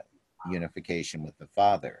unification with the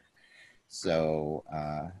Father. So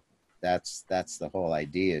that's the whole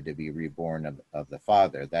idea, to be reborn of the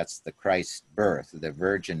Father. That's the Christ birth, the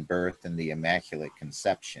virgin birth, and the Immaculate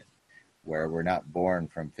Conception, where we're not born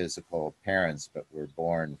from physical parents, but we're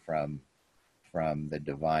born from the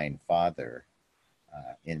Divine Father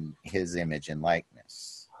in his image and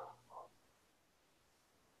likeness.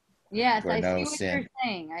 Yes, I see what you're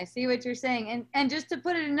saying. I see what you're saying. And just to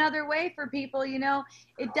put it another way for people, you know,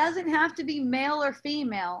 it doesn't have to be male or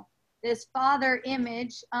female. This father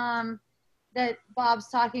image that Bob's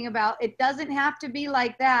talking about, it doesn't have to be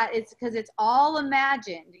like that. It's because it's all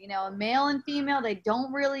imagined. You know, a male and female, they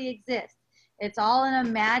don't really exist. It's all an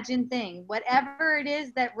imagined thing. Whatever it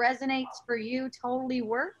is that resonates for you totally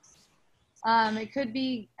works. It could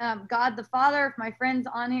be God the Father. If my friends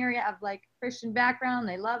on here have like Christian background,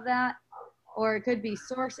 they love that. Or it could be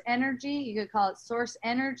source energy. You could call it source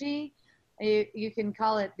energy. You can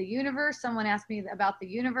call it the universe. Someone asked me about the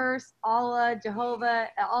universe, Allah, Jehovah,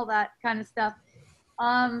 all that kind of stuff.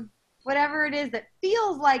 Whatever it is that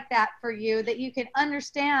feels like that for you, that you can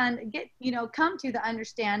understand, come to the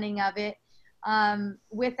understanding of it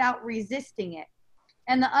without resisting it.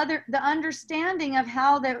 And the understanding of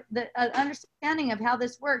how understanding of how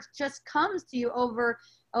this works just comes to you over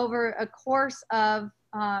a course of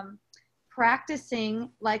practicing,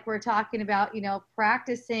 like we're talking about,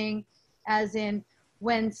 practicing as in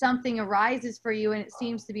when something arises for you and it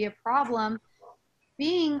seems to be a problem,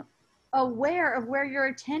 being aware of where your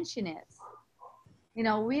attention is.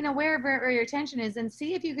 Being aware of where your attention is, and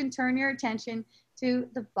see if you can turn your attention to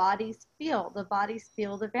the body's field of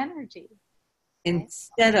energy.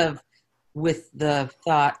 Instead of with the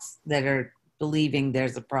thoughts that are believing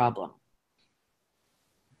there's a problem.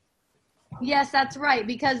 Yes, that's right,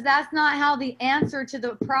 because that's not how the answer to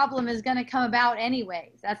the problem is going to come about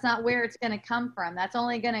anyways. That's not where it's going to come from. That's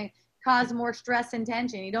only going to cause more stress and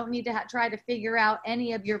tension. You don't need to try to figure out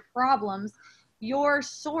any of your problems. Your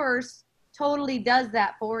source totally does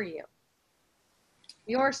that for you.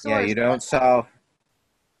 Your source. Yeah, you don't solve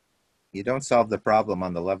the problem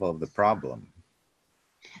on the level of the problem.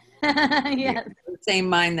 Yes. The same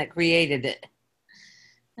mind that created it.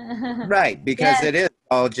 Right, because Yes. it is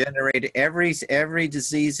all generated. Every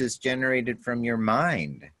disease is generated from your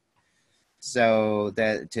mind. So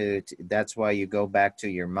that's why you go back to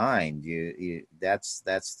your mind. That's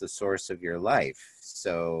the source of your life.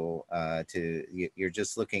 So you're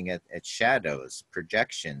just looking at shadows,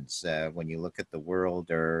 projections. When you look at the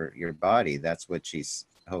world or your body, that's what she's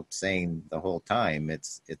saying the whole time.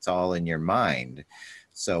 It's all in your mind.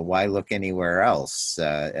 So why look anywhere else?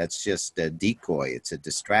 It's just a decoy. It's a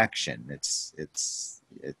distraction. It's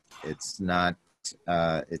not.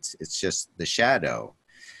 It's just the shadow.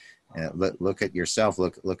 Look at yourself.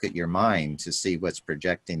 Look at your mind to see what's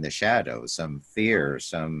projecting the shadow. Some fear,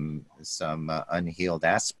 some unhealed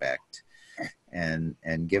aspect, and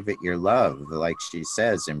give it your love. Like she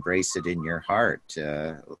says, embrace it in your heart.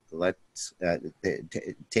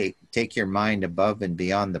 Take your mind above and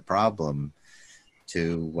beyond the problem.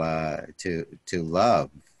 To love,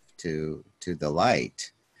 to the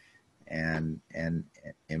light, and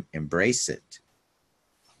embrace it.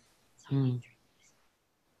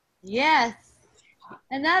 Yes,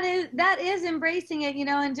 and that is embracing it,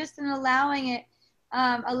 and just in allowing it,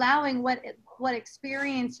 allowing what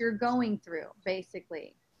experience you're going through,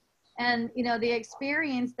 basically, and the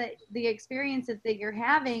experiences that you're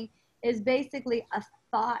having is basically a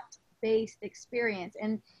thought-based experience,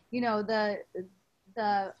 and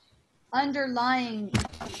the underlying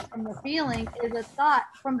from the feeling is a thought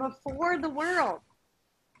from before the world.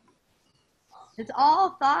 It's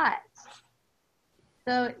all thought.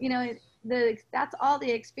 So, that's all the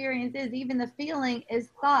experience is. Even the feeling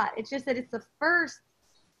is thought. It's just that it's the first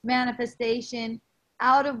manifestation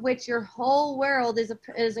out of which your whole world is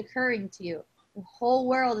occurring to you. The whole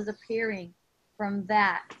world is appearing from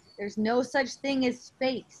that. There's no such thing as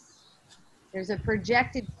space. There's a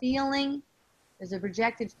projected feeling. And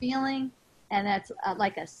that's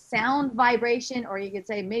like a sound vibration, or you could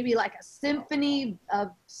say maybe like a symphony of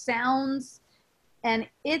sounds, and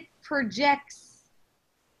it projects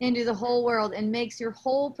into the whole world and makes your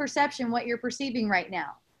whole perception what you're perceiving right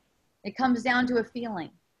now. It comes down to a feeling.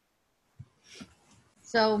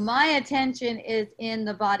 So my attention is in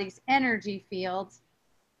the body's energy field,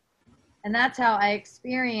 and that's how I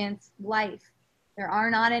experience life. There are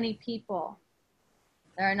not any people.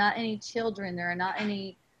 There are not any children. There are not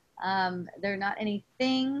any they're not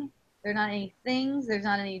anything. They're not any things. There's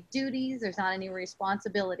not any duties. There's not any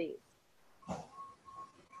responsibilities.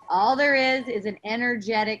 All there is an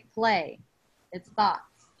energetic play. It's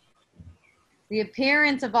thoughts. The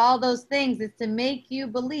appearance of all those things is to make you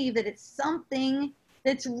believe that it's something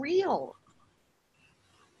that's real.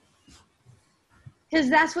 Because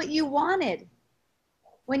that's what you wanted.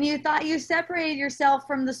 When you thought you separated yourself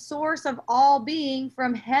from the source of all being,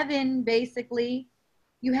 from heaven, basically,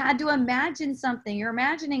 you had to imagine something. You're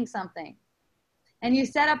imagining something. And you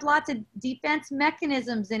set up lots of defense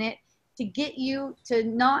mechanisms in it to get you to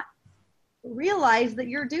not realize that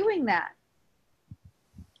you're doing that.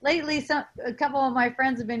 Lately, a couple of my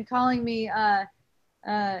friends have been calling me,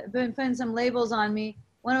 been putting some labels on me.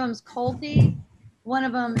 One of them's culty. One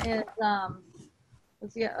of them is,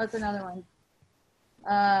 what's another one?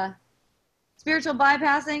 Spiritual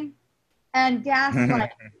bypassing and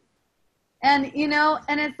gaslighting. And you know,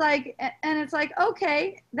 and it's like,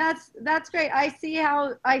 okay, that's great. I see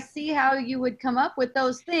how you would come up with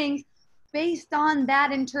those things based on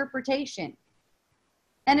that interpretation.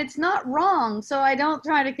 And it's not wrong, so I don't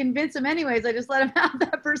try to convince them anyways. I just let them have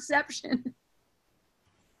that perception.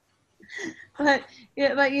 but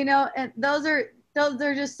you know, and those are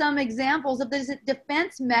just some examples of the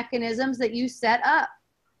defense mechanisms that you set up.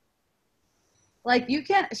 Like, you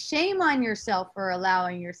can't shame on yourself for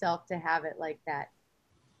allowing yourself to have it like that.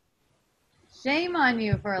 Shame on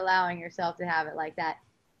you for allowing yourself to have it like that.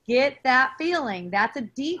 Get that feeling. That's a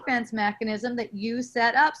defense mechanism that you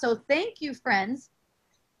set up. So thank you, friends.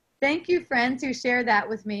 Thank you, friends, who shared that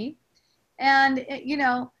with me. And, you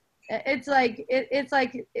know, it's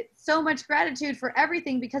so much gratitude for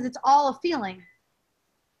everything, because it's all a feeling.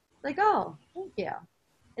 Like, oh, thank you.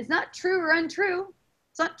 It's not true or untrue.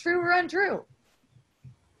 It's not true or untrue.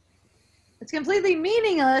 It's completely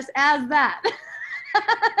meaningless as that.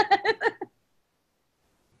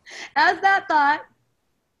 As that thought,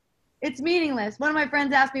 it's meaningless. One of my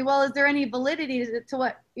friends asked me, well, is there any validity to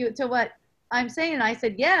what I'm saying? And I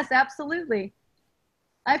said, yes, absolutely.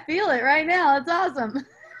 I feel it right now. It's awesome.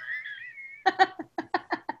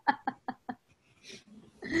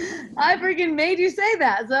 I freaking made you say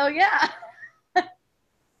that. So yeah.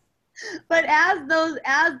 But as those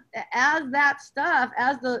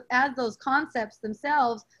concepts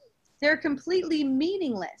themselves, they're completely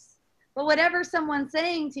meaningless. But whatever someone's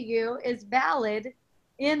saying to you is valid,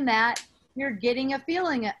 in that you're getting a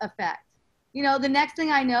feeling effect. You know, the next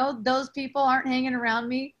thing I know, those people aren't hanging around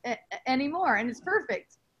me anymore, and it's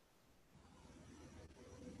perfect.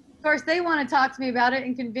 Of course, they want to talk to me about it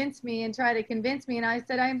and convince me and try to convince me, and I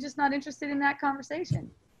said, I'm just not interested in that conversation.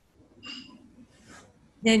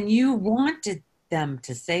 Then you wanted them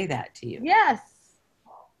to say that to you. Yes.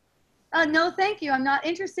 No, thank you. I'm not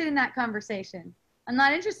interested in that conversation. I'm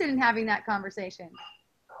not interested in having that conversation.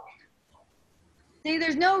 See,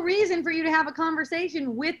 there's no reason for you to have a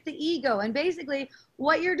conversation with the ego. And basically,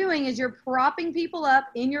 what you're doing is you're propping people up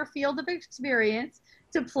in your field of experience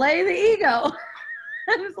to play the ego.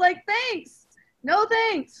 And it's like, thanks. No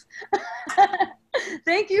thanks.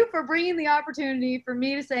 Thank you for bringing the opportunity for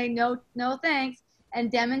me to say no thanks, and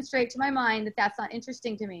demonstrate to my mind that that's not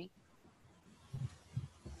interesting to me.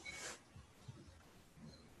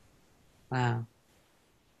 Wow.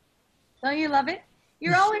 Don't you love it?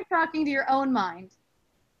 You're always talking to your own mind.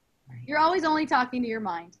 You're always only talking to your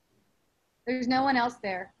mind. There's no one else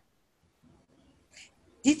there.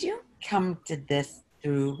 Did you come to this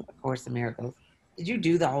through A Course in Miracles? Did you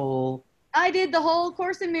do the whole... I did the whole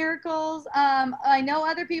Course in Miracles. I know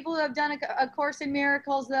other people who have done a Course in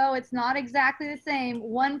Miracles, though. It's not exactly the same.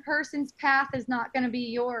 One person's path is not going to be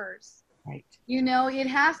yours. Right. You know, it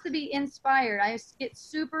has to be inspired. I get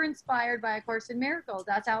super inspired by A Course in Miracles.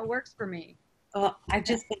 That's how it works for me. Well, I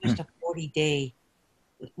just finished a 40-day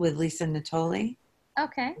with Lisa Natoli.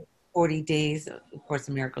 Okay. 40 days of Course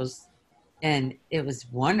in Miracles, and it was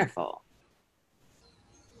wonderful.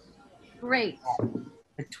 Great.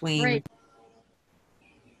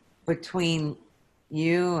 Between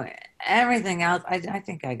you, everything else, I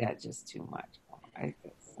think I got just too much. I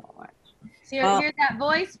got so much. So hear that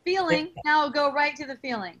voice, feeling. Now go right to the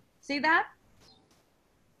feeling. See that?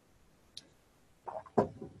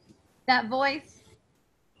 That voice.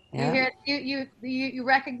 Yep. You hear it, you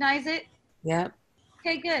recognize it? Yep.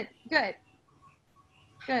 Okay, good.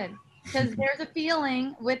 Because there's a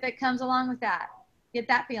feeling that comes along with that. Get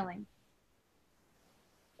that feeling.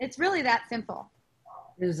 It's really that simple.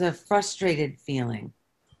 There's a frustrated feeling.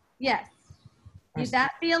 Yes.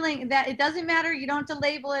 That feeling, that it doesn't matter. You don't have to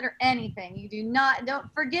label it or anything.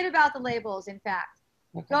 Don't forget about the labels, in fact.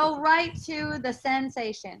 Okay. Go right to the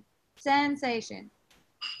sensation.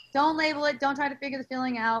 Don't label it. Don't try to figure the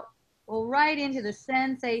feeling out. Go right into the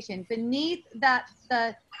sensation. Beneath that,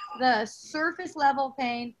 the surface level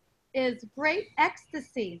pain is great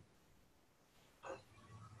ecstasy.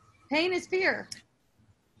 Pain is fear.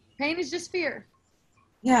 Pain is just fear.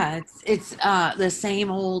 Yeah, it's the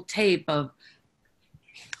same old tape of,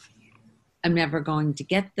 I'm never going to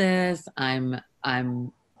get this. I'm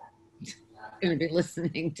going to be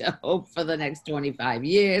listening to Hope for the next 25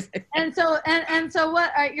 years. And so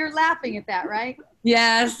what? You're laughing at that, right?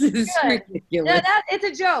 Yes, it's good. Ridiculous. It's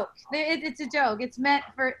a joke. It's a joke. It's meant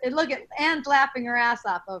for. Look at Anne's laughing her ass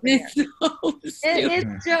off over here. So it's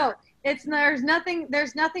a joke.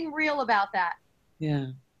 There's nothing real about that. Yeah.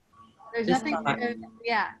 There's nothing.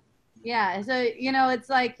 Yeah. So it's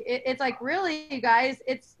like really, you guys.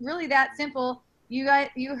 It's really that simple.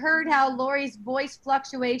 You heard how Lori's voice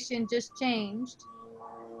fluctuation just changed,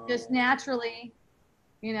 just naturally.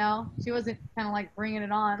 You know, she wasn't kind of like bringing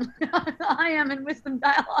it on. I am in wisdom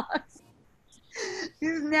dialogues.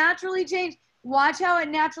 She's naturally changed. Watch how it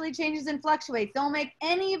naturally changes and fluctuates. Don't make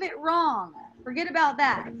any of it wrong. Forget about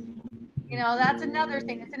that. You know, that's another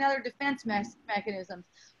thing. It's another defense mechanism.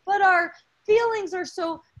 But our feelings are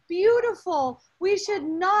so beautiful. We should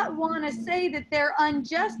not want to say that they're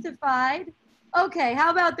unjustified. Okay,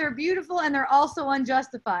 how about they're beautiful and they're also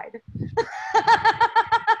unjustified?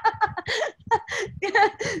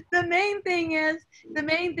 the main thing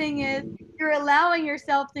is you're allowing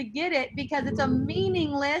yourself to get it because it's a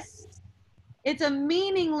meaningless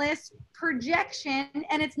projection,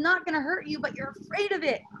 and it's not going to hurt you, but you're afraid of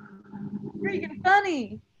it. Freaking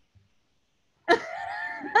funny.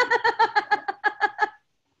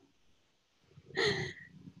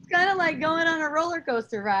 It's kind of like going on a roller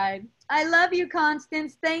coaster ride. I love you,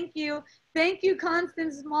 Constance. Thank you. Thank you,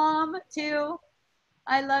 Constance's mom, too.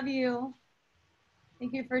 I love you.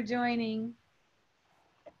 Thank you for joining.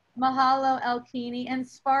 Mahalo, Elkini, and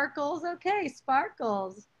Sparkles. Okay,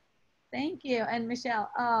 Sparkles. Thank you. And Michelle.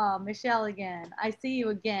 Oh, Michelle again. I see you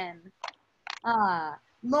again.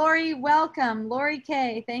 Lori, welcome. Lori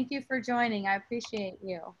K, thank you for joining. I appreciate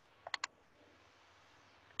you.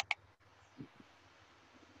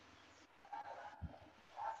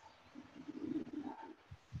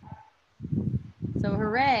 So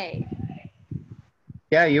hooray.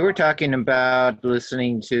 Yeah, you were talking about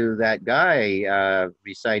listening to that guy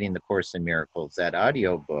reciting the Course in Miracles, that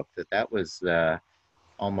audio book, that was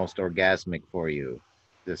almost orgasmic for you.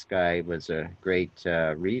 This guy was a great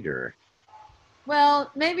reader.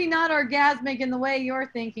 Well, maybe not orgasmic in the way you're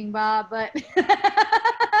thinking, Bob, but.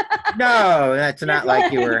 No, that's not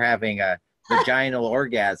like you were having a vaginal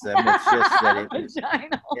orgasm. It's just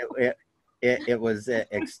that it was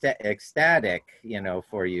ecstatic, you know,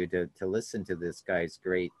 for you to listen to this guy's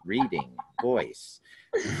great reading voice.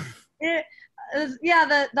 Yeah,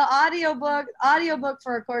 the audiobook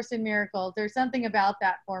for A Course in Miracles. There's something about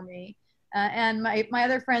that for me. And my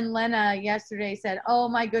other friend Lena yesterday said, "Oh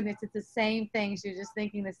my goodness, it's the same thing." She was just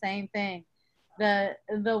thinking the same thing.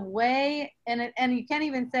 The way, and you can't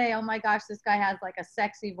even say, "Oh my gosh, this guy has like a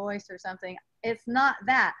sexy voice or something." It's not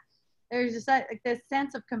that. There's just like this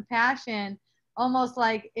sense of compassion, almost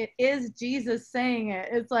like it is Jesus saying it.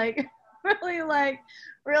 It's like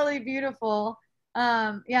really beautiful.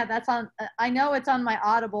 Yeah, that's on. I know it's on my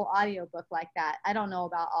Audible audiobook like that. I don't know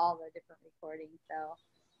about all the different recordings, so.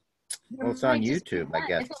 Well, it's on YouTube, I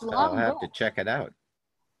guess. I'll have to check it out.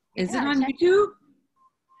 Is it on YouTube?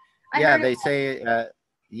 Yeah, they say,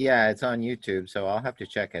 yeah, it's on YouTube, so I'll have to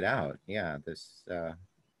check it out. Yeah, the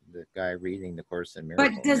guy reading the Course in Miracles.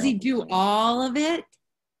 But does he do all of it?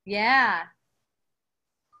 Yeah.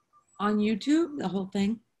 On YouTube, the whole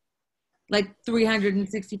thing? Like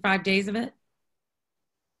 365 days of it?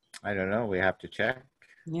 I don't know. We have to check.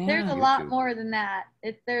 Yeah. There's a lot more than that.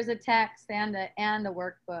 There's a text and a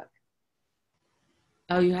workbook.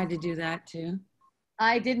 Oh, you had to do that too?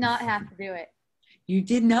 I did not have to do it. You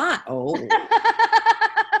did not? Oh.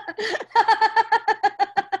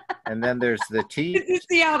 And then there's the teach. Did you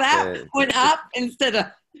see how that went up instead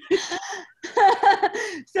of...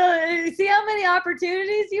 So see how many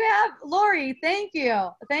opportunities you have? Lori, thank you.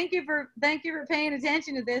 Thank you for paying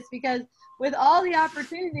attention to this, because with all the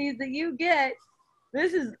opportunities that you get,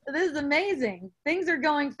 this is amazing. Things are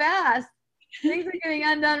going fast. Things are getting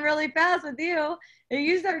undone really fast with you. If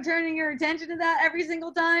you start turning your attention to that every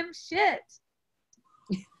single time, shit.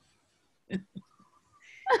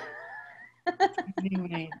 Turning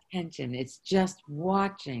my attention. It's just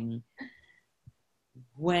watching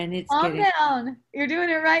when it's Calm down. You're doing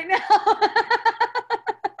it right now.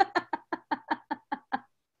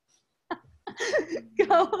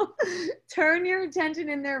 Go turn your attention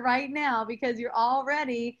in there right now, because you're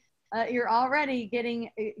already getting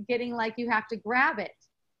like you have to grab it.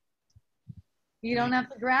 You don't have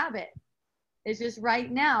to grab it. It's just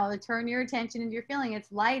right now to turn your attention into your feeling.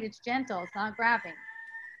 It's light, it's gentle, it's not grabbing.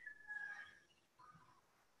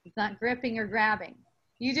 It's not gripping or grabbing.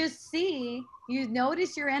 You just you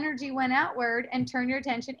notice your energy went outward and turn your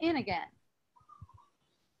attention in again.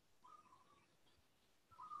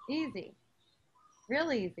 Easy.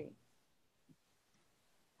 Real easy.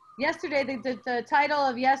 Yesterday, the title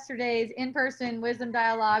of yesterday's in-person wisdom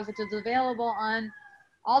dialogues, which is available on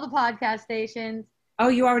all the podcast stations. Oh,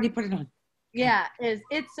 you already put it on. Yeah,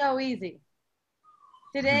 it's so easy.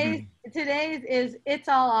 Today's is it's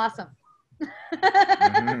all awesome.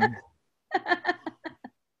 Mm-hmm.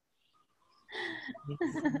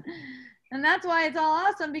 And that's why it's all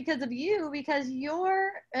awesome, because of you, because you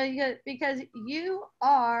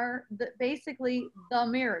are basically the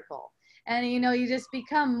miracle. And you just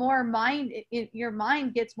become more your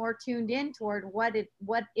mind gets more tuned in toward what it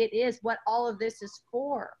is, what all of this is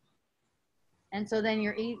for. And so then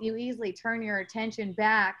you easily turn your attention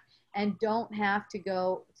back and don't have to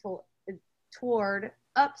go toward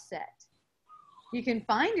upset. You can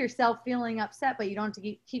find yourself feeling upset, but you don't have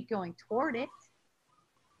to keep going toward it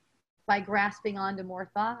by grasping onto more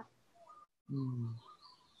thought.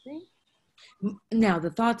 See? Now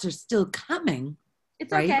the thoughts are still coming.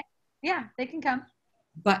 It's right? okay. Yeah, they can come.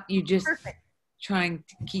 But you just Perfect. trying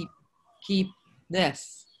to keep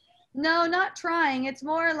this. No, not trying. It's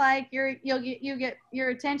more like you get your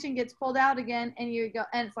attention gets pulled out again, and you go,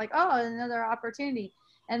 and it's like, oh, another opportunity,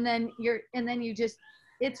 and then you just,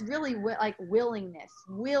 it's really like willingness.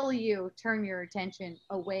 Will you turn your attention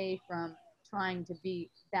away from trying to be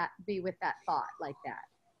with that thought like that?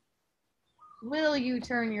 Will you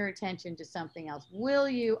turn your attention to something else?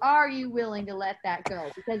 Are you willing to let that go?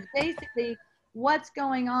 Because basically what's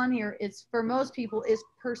going on here is, for most people, is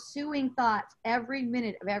pursuing thoughts every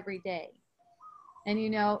minute of every day. And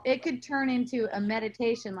it could turn into a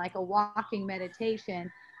meditation, like a walking meditation,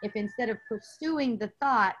 if instead of pursuing the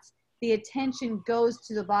thoughts, the attention goes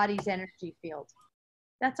to the body's energy field.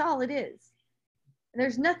 That's all it is.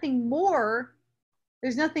 There's nothing more.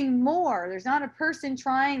 There's nothing more. There's not a person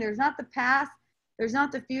trying. There's not the past. There's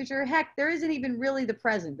not the future. Heck, there isn't even really the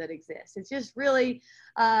present that exists. It's just really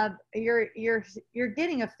you're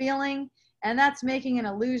getting a feeling, and that's making an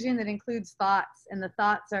illusion that includes thoughts, and the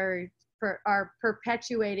thoughts are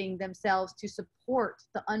perpetuating themselves to support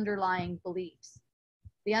the underlying beliefs,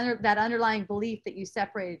 that underlying belief that you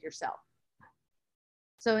separated yourself.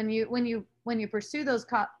 So when you pursue those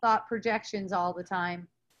thought projections all the time,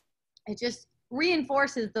 it just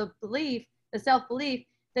reinforces the belief, the self-belief,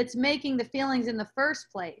 that's making the feelings in the first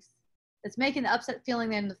place, that's making the upset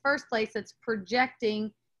feeling in the first place, that's projecting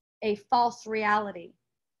a false reality.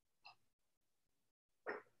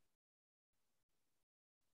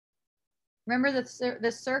 Remember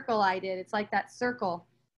the circle I did? It's like that circle.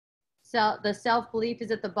 So the self-belief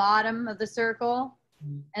is at the bottom of the circle,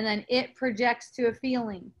 and then it projects to a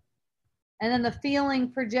feeling. And then the feeling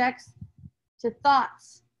projects to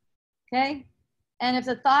thoughts, okay? And if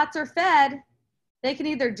the thoughts are fed, they can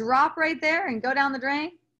either drop right there and go down the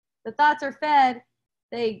drain. The thoughts are fed,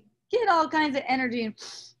 they get all kinds of energy and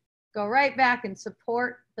go right back and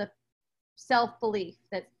support the self-belief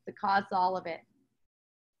that's the cause of all of it.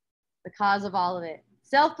 The cause of all of it.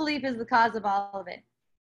 Self-belief is the cause of all of it.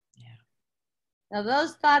 Yeah. Now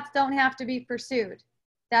those thoughts don't have to be pursued.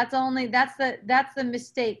 That's the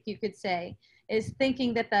mistake, you could say, is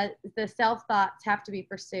thinking that the self-thoughts have to be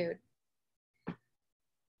pursued.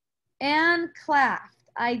 Anne Claft.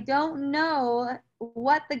 I don't know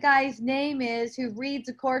what the guy's name is who reads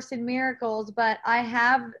A Course in Miracles, but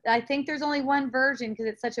I think there's only one version because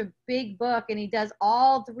it's such a big book, and he does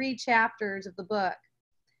all 3 chapters of the book.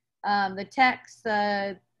 The text,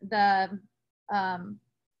 the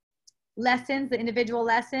lessons, the individual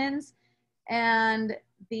lessons, and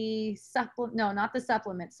the not the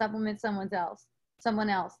supplement, someone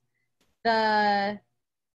else. The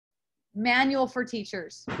manual for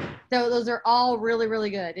teachers. So those are all really, really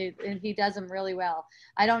good. And he does them really well.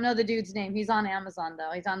 I don't know the dude's name. He's on Amazon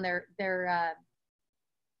though. He's on their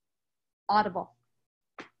Audible.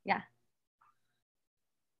 Yeah.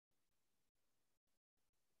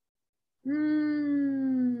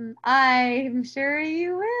 I'm sure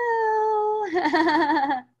you will.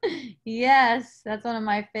 Yes, that's one of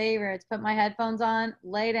my favorites. Put my headphones on,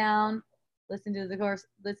 lay down, listen to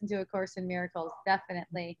A Course in Miracles,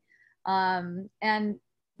 definitely. And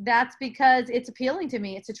that's because it's appealing to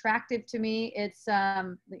me. It's attractive to me. It's,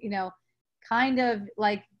 kind of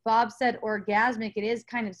like Bob said, orgasmic. It is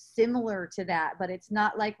kind of similar to that, but it's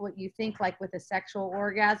not like what you think, like with a sexual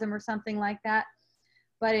orgasm or something like that.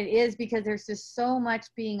 But it is because there's just so much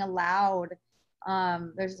being allowed.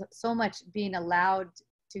 There's so much being allowed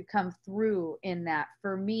to come through in that.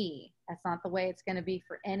 For me, that's not the way it's going to be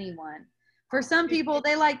for anyone. For some people,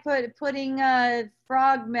 they like putting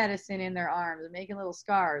frog medicine in their arms and making little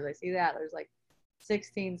scars. I see that. There's like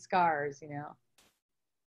 16 scars,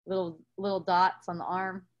 little dots on the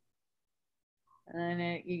arm. And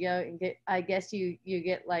then you go and get, I guess you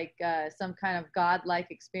get like some kind of godlike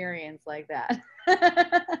experience like that.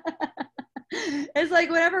 It's like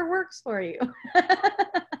whatever works for you.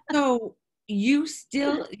 So you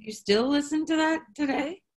still listen to that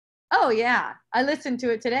today? Oh yeah, I listened to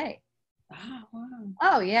it today. Oh, wow.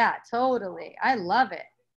 Oh yeah, totally. I love it.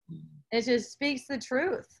 It just speaks the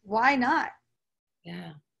truth. Why not?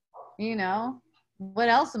 Yeah. What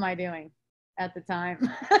else am I doing at the time?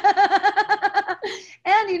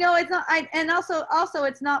 And you know, it's not, and also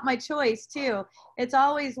it's not my choice too. It's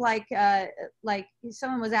always like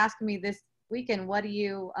someone was asking me this weekend, what do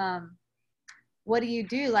you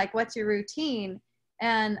do? Like, what's your routine?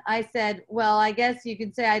 And I said, well, I guess you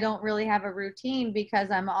could say I don't really have a routine because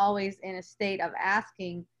I'm always in a state of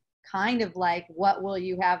asking, kind of like, what will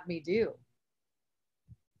you have me do?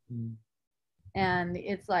 Mm. And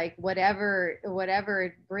it's like whatever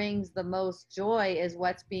brings the most joy is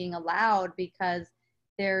what's being allowed, because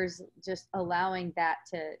there's just allowing that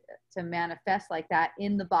to manifest like that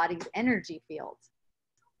in the body's energy field.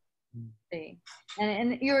 See?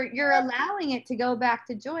 And you're allowing it to go back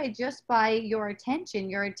to joy just by your attention.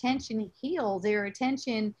 Your attention heals. Your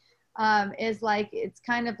attention is like, it's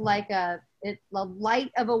kind of like it's a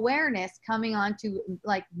light of awareness coming onto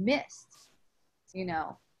like mist, you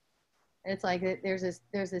know. It's like there's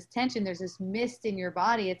this tension, there's this mist in your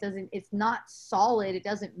body. It's not solid, it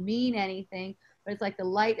doesn't mean anything, but it's like the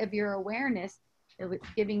light of your awareness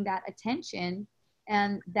giving that attention.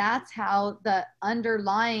 And that's how the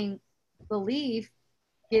underlying belief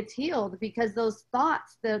gets healed, because those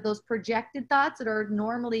thoughts, those projected thoughts that are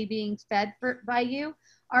normally being fed by you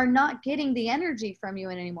are not getting the energy from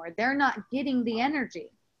you anymore. They're not getting the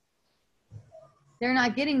energy. They're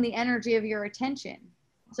not getting the energy of your attention.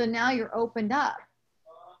 So now you're opened up.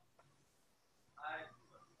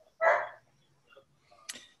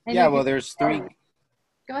 And yeah, well, there's three.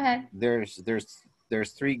 Go ahead. There's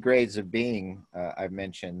three grades of being. I've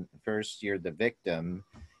mentioned. First, you're the victim,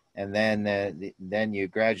 and then you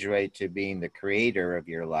graduate to being the creator of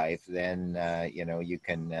your life. Then you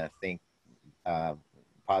can think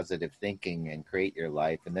positive thinking and create your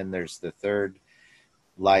life. And then there's the third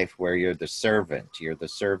life where you're the servant. You're the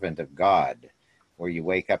servant of God, where you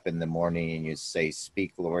wake up in the morning and you say,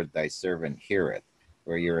 "Speak, Lord, thy servant heareth,"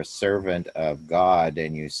 where you're a servant of God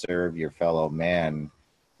and you serve your fellow man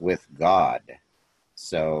with God.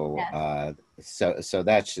 So, yes. So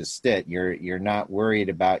that's just it. You're not worried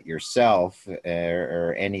about yourself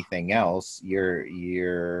or anything else.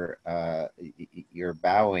 You're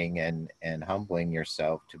bowing and humbling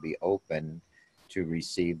yourself to be open to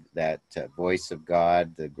receive that voice of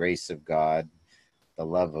God, the grace of God, the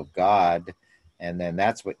love of God. And then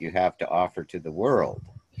that's what you have to offer to the world.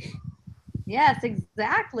 Yes,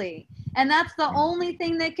 exactly. And that's the only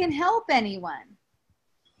thing that can help anyone.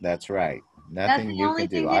 That's right. Nothing you can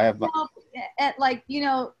do. I have help at, like, you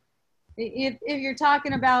know, if you're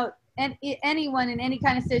talking about anyone in any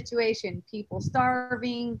kind of situation, people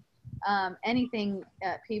starving, anything,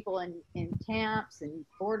 people in camps and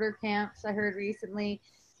border camps, I heard recently,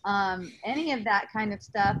 any of that kind of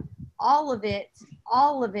stuff, all of it,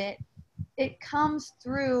 it comes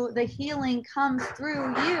through, the healing comes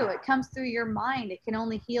through you. It comes through your mind. It can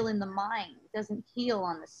only heal in the mind. It doesn't heal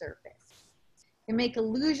on the surface. You can make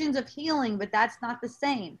illusions of healing, but that's not the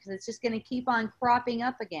same, because it's just going to keep on cropping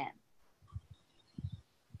up again.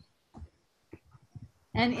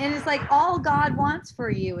 And it's like all God wants for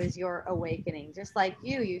you is your awakening. Just like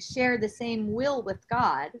you share the same will with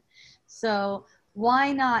God. So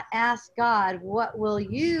why not ask God, what will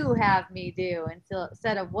you have me do,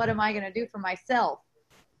 instead of what am I going to do for myself?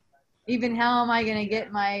 Even how am I going to get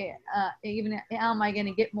how am I going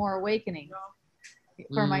to get more awakening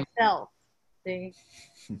for myself? See,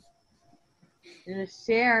 just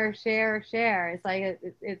share. It's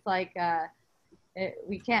like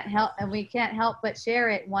we can't help but share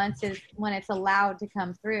it when it's allowed to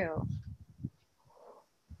come through.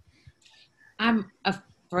 I'm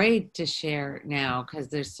afraid to share now because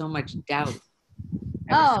there's so much doubt.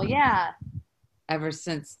 Ever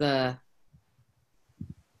since the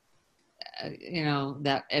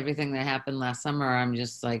that everything that happened last summer, I'm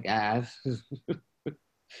just like no.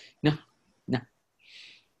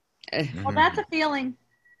 Well, that's a feeling.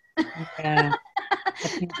 Yeah.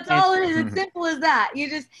 That's all it is. It's simple as that. You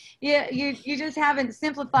just haven't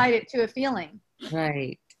simplified it to a feeling.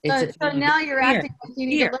 Right. So now you're acting like you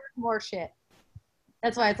need to learn more shit.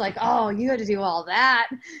 That's why it's like, oh, you had to do all that.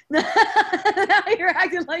 Now you're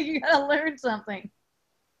acting like you got to learn something.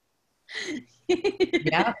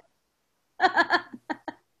 Yeah.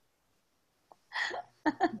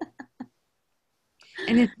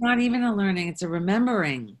 And it's not even a learning; it's a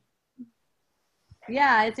remembering.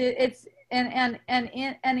 Yeah, it's and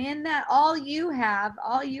in that, all you have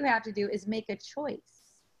to do is make a choice.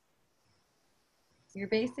 You're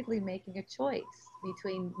basically making a choice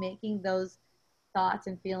between making those thoughts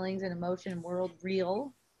and feelings and emotion and world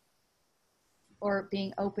real, or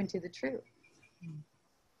being open to the truth.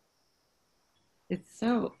 It's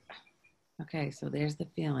so okay. So there's the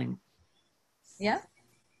feeling. Yeah.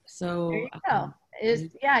 So there you go.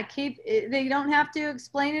 is, yeah, they don't have to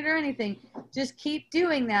explain it or anything. Just keep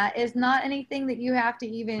doing that. It's not anything that you have to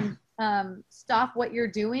even stop what you're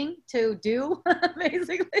doing to do,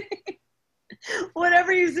 basically.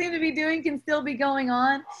 Whatever you seem to be doing can still be going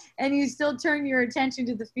on, and you still turn your attention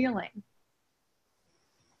to the feeling.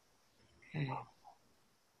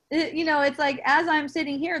 You know, it's like, as I'm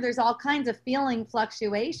sitting here, there's all kinds of feeling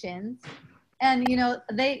fluctuations, and you know,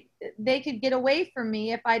 they could get away from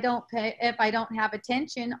me if I don't have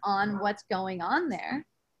attention on what's going on there.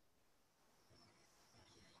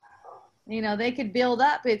 You know, they could build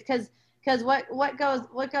up. It's because what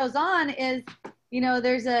goes on is, you know,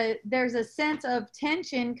 there's a sense of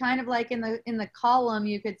tension, kind of like in the column,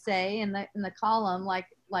 you could say, in the column, like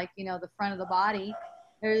you know, the front of the body.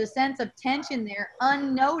 There's a sense of tension there,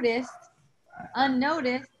 unnoticed, and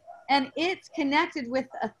it's connected with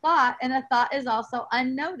a thought, and a thought is also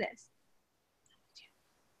unnoticed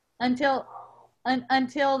until there's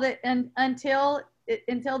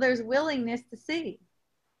willingness to see.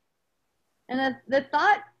 And the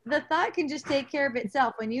thought can just take care of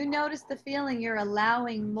itself. When you notice the feeling, you're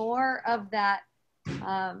allowing more of that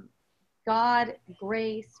God,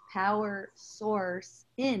 grace, power, source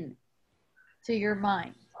in to your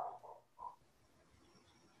mind.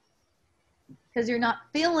 Because you're not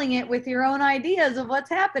filling it with your own ideas of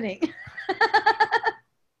what's happening.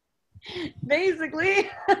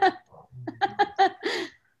 Basically.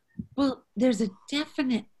 Well, there's a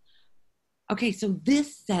definite, okay, so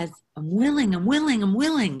this says, I'm willing,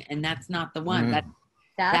 and that's not the one. Mm.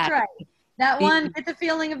 That's right. That one, get the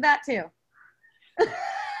feeling of that too.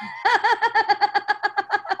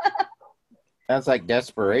 Sounds like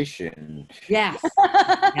desperation. Yes. Just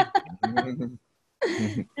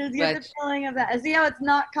get the feeling of that. See how it's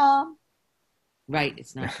not calm? Right,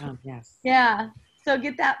 it's not calm, yes. Yeah. So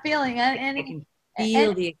get that feeling. And I can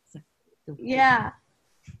feel the yeah.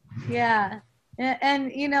 Yeah.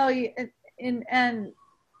 And you know, and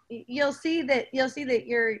you'll see that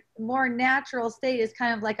your more natural state is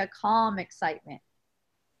kind of like a calm excitement.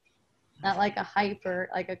 Not like a hyper,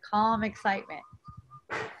 like a calm excitement.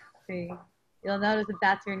 See? You'll notice that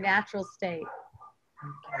that's your natural state.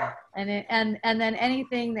 Okay. And then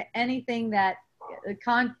anything that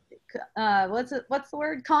what's the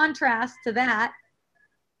word, contrast to that,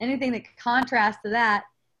 anything that contrasts to that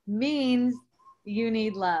means you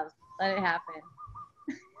need love. Let it happen.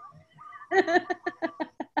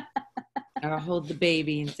 Or hold the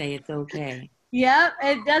baby and say it's okay. Yep,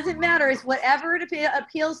 it doesn't matter. It's whatever it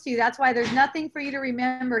appeals to you. That's why there's nothing for you to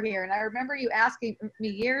remember here. And I remember you asking me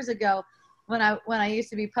years ago when I used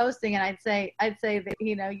to be posting, and I'd say that,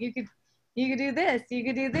 you know, you could do this,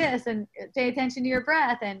 and pay attention to your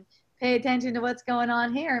breath, and pay attention to what's going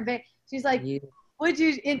on here. And she's like, would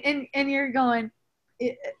you? And you're going,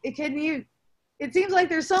 can you? It seems like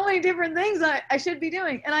there's so many different things I should be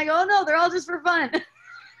doing, and I go, oh no, they're all just for fun.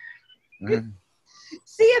 Mm.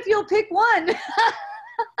 See if you'll pick one.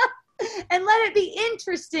 And let it be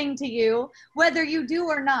interesting to you, whether you do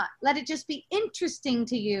or not. Let it just be interesting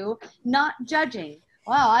to you, not judging.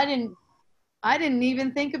 Wow, I didn't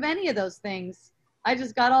even think of any of those things. I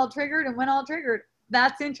just got all triggered and went all triggered.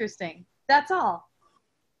 That's interesting. That's all.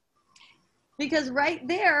 Because right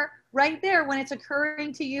there, when it's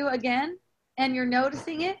occurring to you again and you're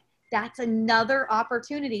noticing it, that's another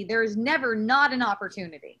opportunity. There is never not an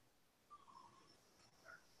opportunity.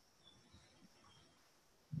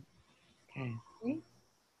 Okay.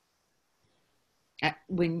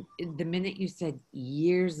 When the minute you said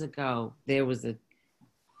years ago, I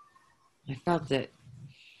felt it,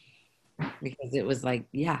 because it was like,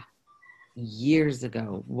 yeah, years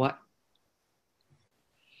ago. What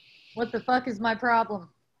the fuck is my problem?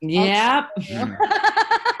 Yep.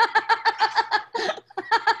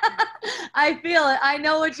 I feel it. I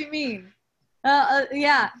know what you mean.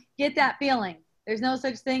 Yeah, get that feeling. There's no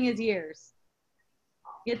such thing as years.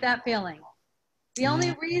 Get that feeling. The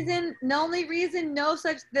only reason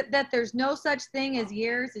that there's no such thing as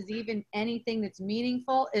years is even anything that's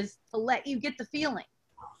meaningful is to let you get the feeling.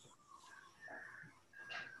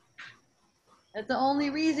 That's the only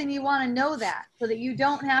reason you want to know that, so that you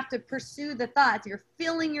don't have to pursue the thoughts. You're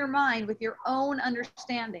filling your mind with your own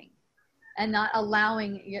understanding and not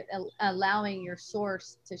allowing your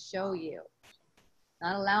source to show you,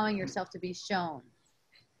 not allowing yourself to be shown.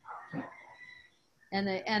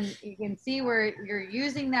 And you can see where you're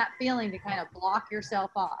using that feeling to kind of block yourself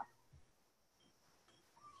off.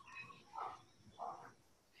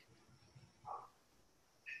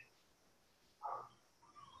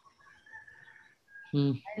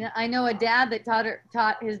 I know a dad that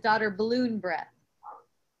taught his daughter balloon breath.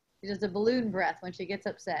 She does a balloon breath when she gets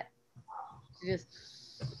upset. She just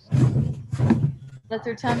lets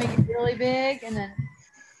her tummy get really big, and then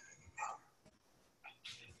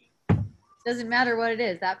doesn't matter what it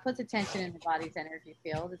is. That puts attention in the body's energy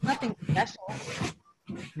field. It's nothing special.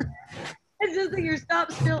 It's just that you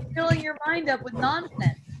stop filling your mind up with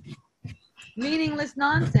nonsense, meaningless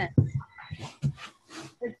nonsense.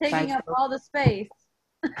 It's taking up all the space.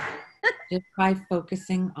 Just by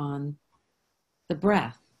focusing on the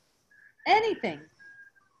breath. Anything.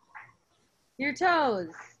 Your toes,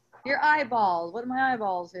 your eyeballs. What do my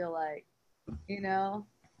eyeballs feel like? You know,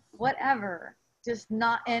 whatever. Just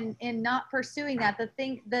not and not pursuing that. The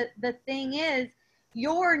thing is,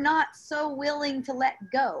 you're not so willing to let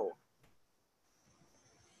go.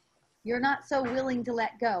 You're not so willing to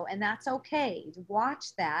let go, and that's okay.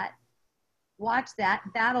 Watch that.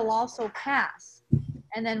 That'll also pass.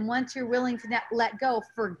 And then once you're willing to let go,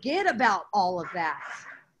 forget about all of that,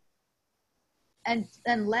 and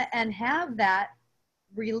have that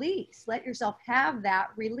release. Let yourself have that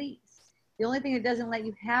release. The only thing that doesn't let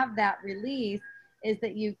you have that release is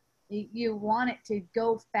that you want it to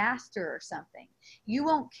go faster or something. You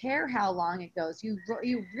won't care how long it goes. You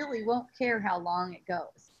really won't care how long it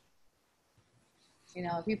goes. You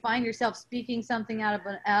know, if you find yourself speaking something out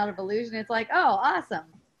of illusion, it's like, oh, awesome.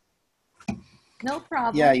 No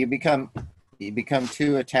problem. Yeah, you become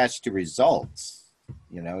too attached to results.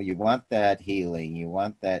 You know, you want that healing, you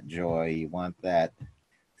want that joy, you want that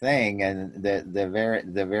thing, and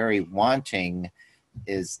the very wanting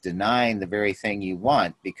is denying the very thing you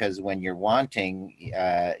want, because when you're wanting,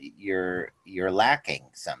 you're lacking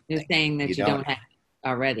something. You're saying that you don't have it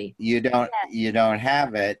already. You don't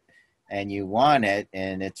have it, and you want it,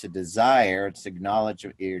 and it's a desire. It's acknowledge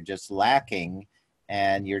you're just lacking,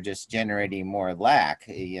 and you're just generating more lack.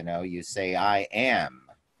 You know, you say I am.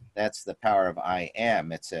 That's the power of I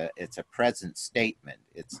am. It's a present statement.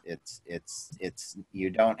 It's you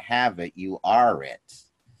don't have it, you are it.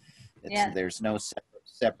 There's no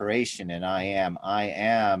separation in I am. I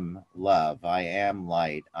am love. I am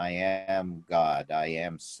light. I am God. I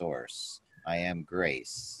am source. I am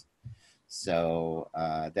grace. So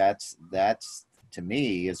that's to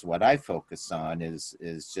me is what I focus on is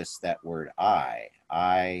just that word I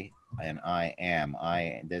and I am.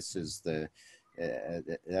 This is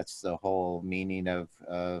that's the whole meaning of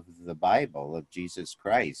the Bible, of Jesus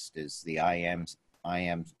Christ, is the I am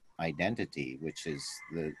identity, which is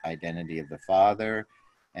the identity of the Father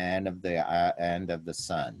and of the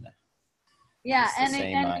Son. Yeah, and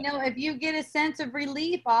you know, if you get a sense of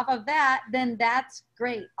relief off of that, then that's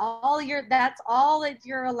great. That's all that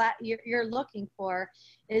you're looking for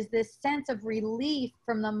is this sense of relief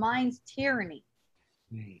from the mind's tyranny.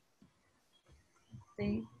 Right.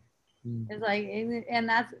 See, it's like, and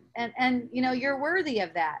that's and you know, you're worthy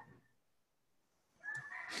of that.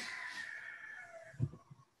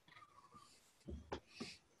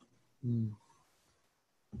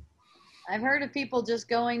 I've heard of people just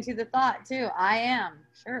going to the thought too. I am,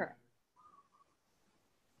 sure.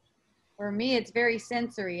 For me, it's very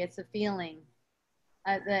sensory. It's a feeling.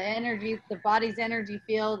 The body's energy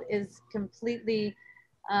field is completely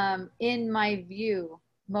in my view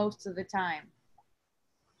most of the time.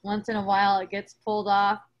 Once in a while, it gets pulled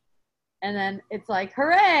off, and then it's like,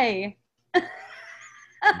 hooray!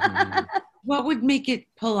 What would make it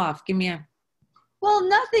pull off? Give me a... Well,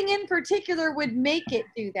 nothing in particular would make it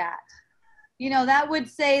do that. You know, that would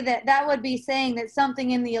be saying that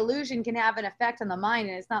something in the illusion can have an effect on the mind,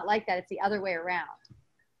 and it's not like that. It's the other way around.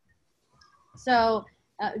 So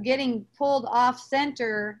getting pulled off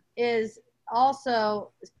center is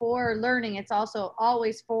also for learning. It's also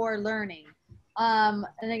always for learning. An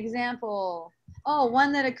example,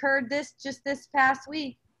 one that occurred this past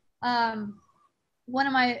week. One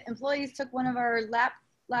of my employees took one of our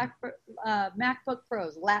MacBook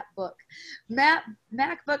Pros,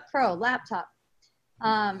 MacBook Pro laptop,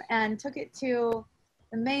 and took it to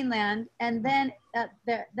the mainland, and then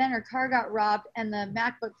her car got robbed and the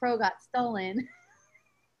MacBook Pro got stolen.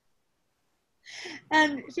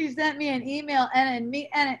 And she sent me an email, and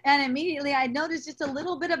immediately I noticed just a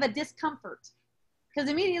little bit of a discomfort, because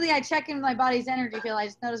immediately I check in my body's energy field. I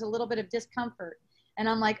just noticed a little bit of discomfort, and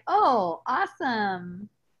I'm like, oh, awesome.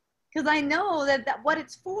 Because I know that what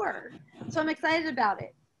it's for, so I'm excited about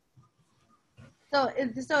it. So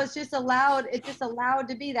it's just allowed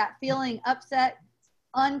to be that feeling, upset,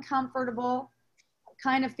 uncomfortable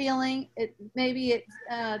kind of feeling.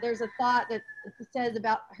 There's a thought that says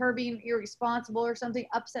about her being irresponsible or something,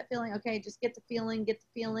 upset feeling. Okay, just get the feeling,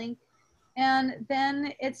 and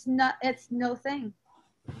then it's no thing.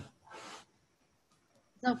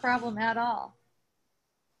 It's no problem at all.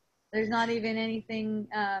 There's not even anything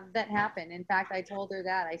that happened. In fact, I told her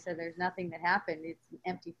that. I said, there's nothing that happened. It's an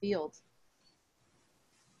empty field.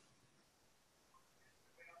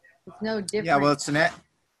 It's no Yeah, different. well,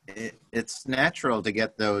 it's natural to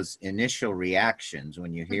get those initial reactions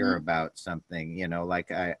when you hear about something, you know,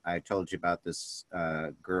 like I told you about this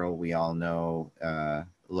girl we all know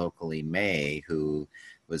locally, May, who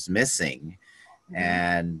was missing,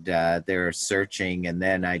 and they're searching, and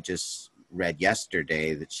then I just read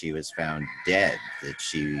yesterday that she was found dead, that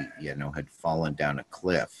she, you know, had fallen down a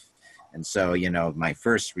cliff. And so, you know, my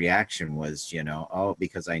first reaction was, you know, oh,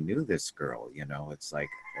 because I knew this girl, you know, it's like,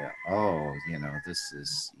 oh, you know, this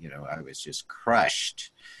is, you know, I was just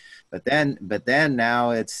crushed. But then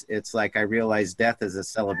now it's like I realize death is a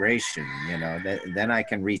celebration, you know, then I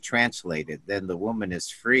can retranslate it. Then the woman is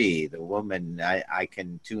free. The woman, I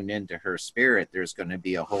can tune into her spirit. There's going to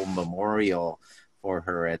be a whole memorial for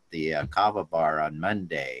her at the Kava bar on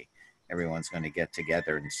Monday. Everyone's going to get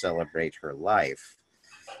together and celebrate her life,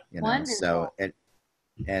 you know. Wonderful. So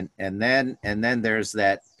and then there's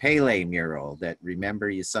that Pele mural that,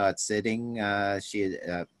 remember, you saw it sitting,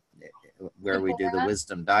 where we do the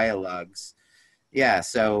wisdom dialogues. Yeah,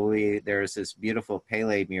 so there's this beautiful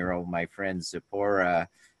Pele mural my friend Zipporah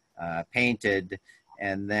painted,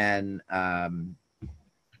 and then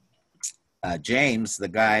James, the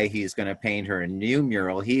guy, he's going to paint her a new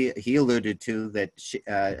mural. He alluded to that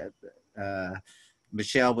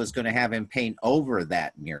Michelle was going to have him paint over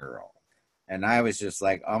that mural. And I was just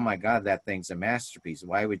like, oh my God, that thing's a masterpiece.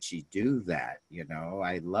 Why would she do that? You know,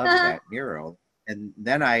 I love that mural. And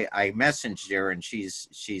then I messaged her, and she's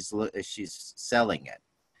selling it,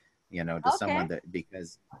 you know, to someone that,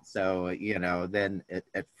 because, so, you know, then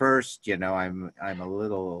at first, you know, I'm a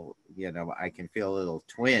little, you know, I can feel a little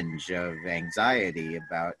twinge of anxiety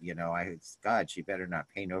about, you know, God, she better not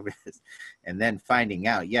paint over this. And then finding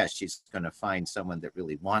out, yes, she's going to find someone that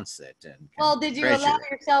really wants it. And well, did you allow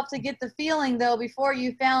yourself to get the feeling, though, before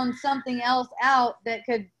you found something else out that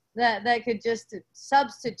could just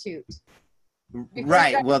substitute?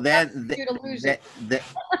 Right. Well,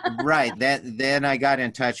 right. Then I got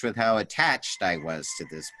in touch with how attached I was to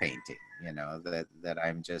this painting, you know, that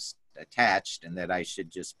I'm just attached, and that I should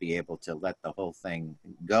just be able to let the whole thing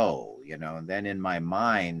go, you know. And then in my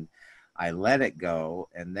mind, I let it go.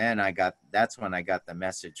 And then that's when I got the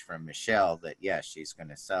message from Michelle that, yes, she's going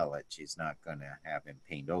to sell it. She's not going to have him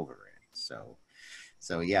paint over it. So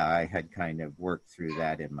yeah, I had kind of worked through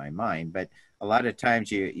that in my mind. But a lot of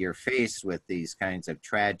times you're faced with these kinds of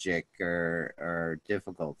tragic or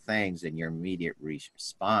difficult things, and your immediate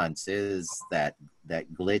response is that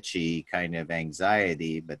glitchy kind of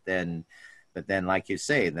anxiety. But then, like you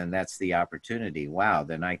say, then that's the opportunity. Wow,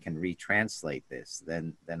 then I can retranslate this.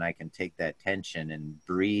 Then I can take that tension and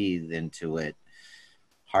breathe into it,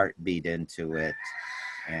 heartbeat into it,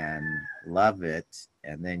 and love it.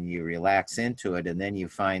 And then you relax into it, and then you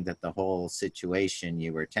find that the whole situation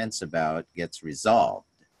you were tense about gets resolved.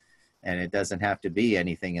 And it doesn't have to be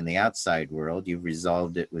anything in the outside world. You've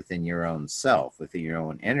resolved it within your own self, within your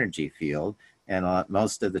own energy field. And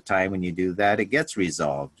most of the time when you do that, it gets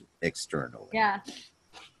resolved externally. Yeah.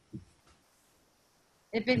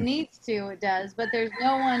 If it needs to, it does. But there's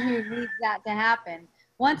no one who needs that to happen.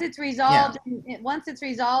 Once it's resolved, once it's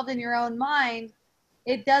resolved in your own mind,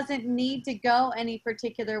 it doesn't need to go any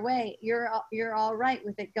particular way. You're all right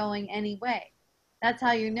with it going any way. That's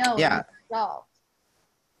how you know it's resolved.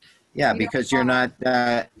 Yeah, because you're not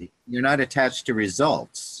attached to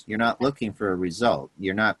results. You're not looking for a result.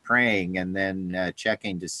 You're not praying and then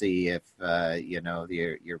checking to see if you know,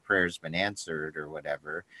 your prayer's been answered or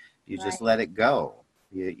whatever. You just let it go.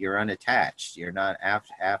 You're unattached. You're not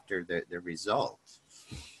after the result.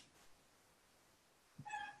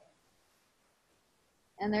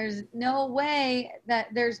 And there's no way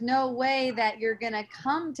that you're going to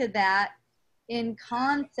come to that in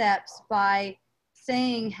concepts by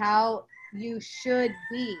saying how you should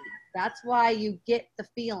be. That's why you get the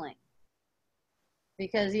feeling,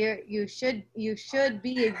 because you should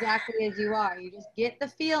be exactly as you are. You just get the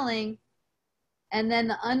feeling, and then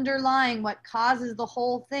the underlying, what causes the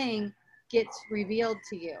whole thing, gets revealed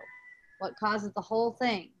to you. What causes the whole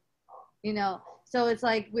thing, you know. So it's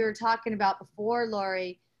like we were talking about before,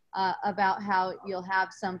 Lori, about how you'll have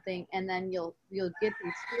something, and then you'll get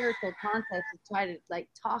these spiritual concepts to try to like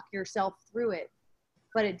talk yourself through it.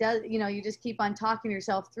 But it does, you know, you just keep on talking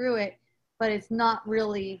yourself through it, but it's not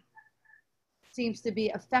really seems to be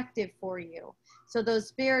effective for you. So those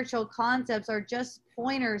spiritual concepts are just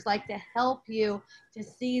pointers, like to help you to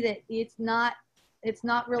see that it's not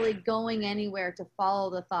really going anywhere, to follow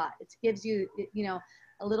the thought. It gives you, you know,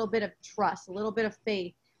 a little bit of trust, a little bit of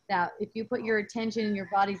faith that if you put your attention in your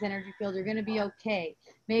body's energy field, you're going to be okay.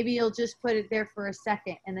 Maybe you'll just put it there for a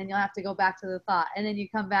second, and then you'll have to go back to the thought, and then you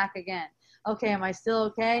come back again. Okay, am I still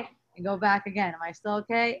okay? And go back again. Am I still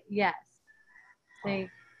okay? Yes. See?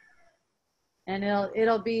 And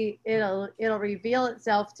it'll reveal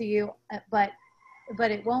itself to you, but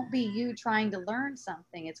it won't be you trying to learn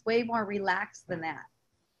something. It's way more relaxed than that.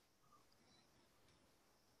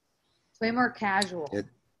 It's way more casual.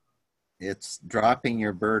 It's dropping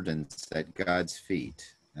your burdens at God's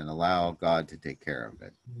feet and allow God to take care of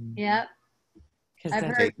it. Yep. I've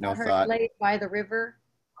heard, take no thought. Lay it by the river.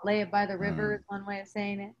 Lay it by the river is one way of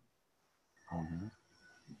saying it.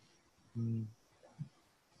 Mm-hmm.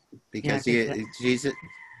 Because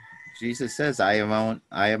Jesus says, I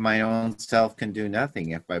of my own self can do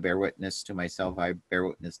nothing. If I bear witness to myself, I bear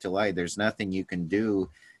witness to I. There's nothing you can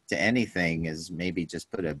do to anything is maybe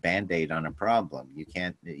just put a Band-Aid on a problem.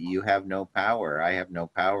 You have no power. I have no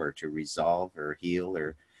power to resolve or heal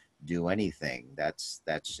or do anything. That's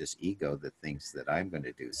just ego that thinks that I'm going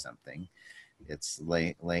to do something. It's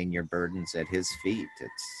laying your burdens at his feet.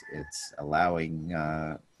 It's allowing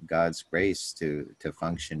God's grace to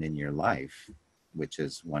function in your life, which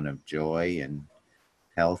is one of joy and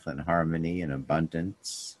health and harmony and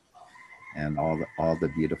abundance and all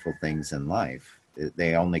the beautiful things in life.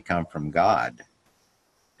 They only come from God.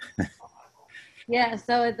 Yeah,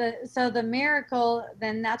 so the miracle,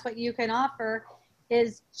 then that's what you can offer,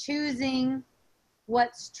 is choosing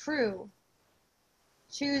what's true.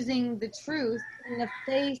 Choosing the truth in the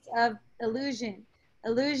face of illusion.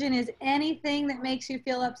 Illusion is anything that makes you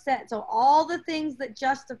feel upset. So all the things that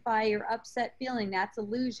justify your upset feeling, that's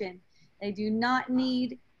illusion. They do not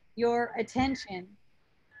need your attention.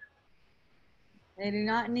 They do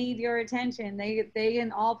not need your attention. They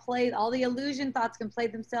can all the illusion thoughts can play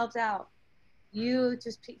themselves out. You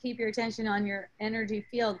just keep your attention on your energy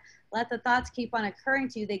field. Let the thoughts keep on occurring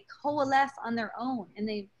to you. They coalesce on their own, and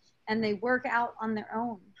they work out on their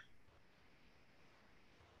own.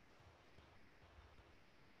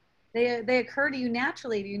 They occur to you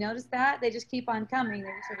naturally. Do you notice that? They just keep on coming.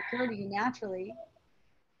 They sort of occur to you naturally.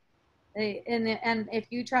 And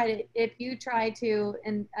if you try to,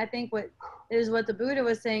 and I think what the Buddha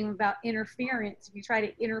was saying about interference. If you try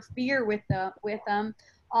to interfere with them,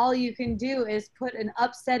 all you can do is put an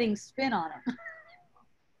upsetting spin on it.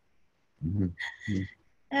 Mm-hmm.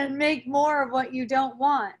 And make more of what you don't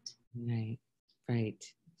want. Right.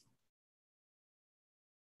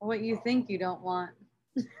 Or what you think you don't want.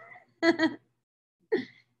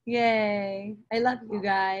 Yay. I love you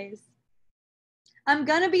guys. I'm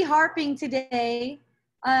going to be harping today,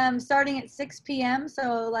 starting at 6 p.m.,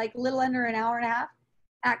 so like a little under an hour and a half,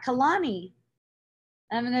 at Kalani.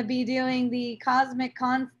 I'm going to be doing the Cosmic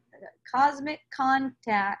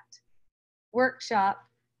Contact workshop,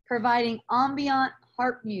 providing ambient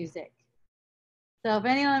harp music. So if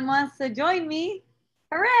anyone wants to join me,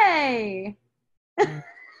 hooray!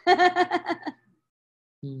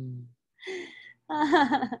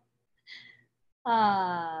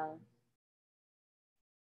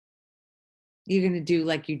 You're going to do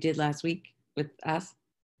like you did last week with us?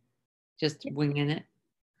 Just winging it?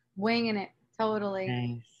 Winging it, totally.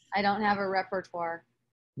 Nice. I don't have a repertoire.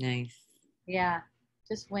 Nice. Yeah,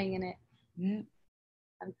 just winging it. Yeah.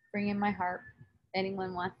 I'm bringing my harp.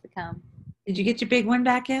 Anyone wants to come. Did you get your big one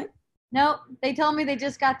back yet? Nope, they told me they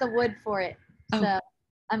just got the wood for it. Oh. So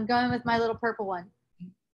I'm going with my little purple one.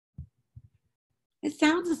 It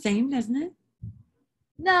sounds the same, doesn't it?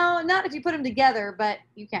 No, not if you put them together, but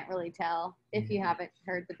you can't really tell if you haven't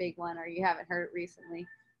heard the big one or you haven't heard it recently.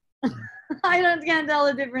 Can't tell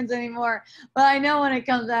the difference anymore. But I know when it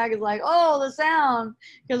comes back, it's like, oh, the sound.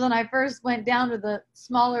 Because when I first went down to the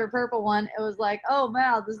smaller purple one, it was like, oh,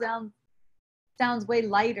 wow, the sounds way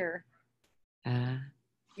lighter.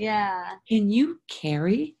 Yeah. Can you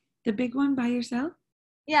carry the big one by yourself?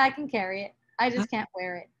 Yeah, I can carry it. I just can't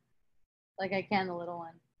wear it like I can the little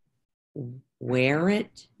one. Wear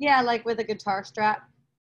it? Yeah, like with a guitar strap.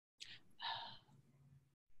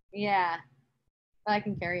 Yeah, but I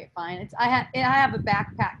can carry it fine. I have a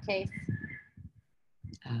backpack case.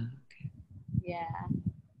 Okay. Yeah.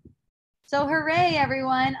 So hooray,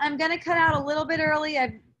 everyone! I'm gonna cut out a little bit early.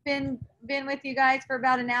 I've been with you guys for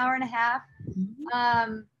about an hour and a half.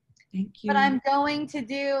 Thank you. But I'm going to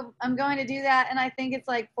do that, and I think it's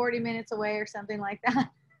like 40 minutes away or something like that.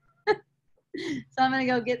 So I'm gonna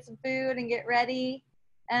go get some food and get ready.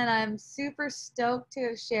 And I'm super stoked to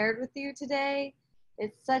have shared with you today.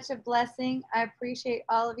 It's such a blessing. I appreciate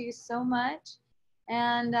all of you so much.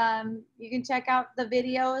 And you can check out the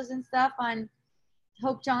videos and stuff on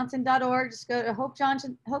hopejohnson.org. Just go to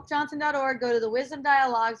hopejohnson.org, go to the Wisdom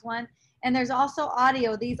Dialogues one. And there's also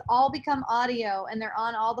audio. These all become audio, and they're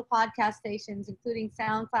on all the podcast stations, including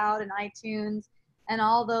SoundCloud and iTunes and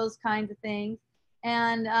all those kinds of things.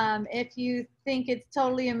 And if you think it's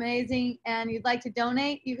totally amazing and you'd like to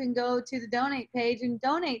donate, you can go to the donate page and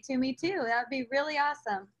donate to me too. That'd be really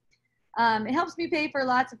awesome. It helps me pay for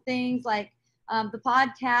lots of things like the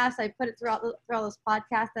podcast. I put it through all those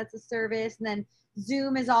podcasts. That's a service. And then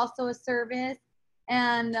Zoom is also a service.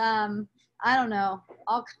 And I don't know,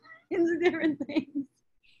 all kinds of different things.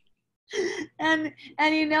 And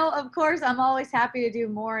you know, of course, I'm always happy to do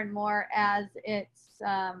more and more as it's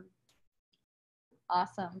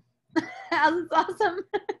awesome. As it's awesome.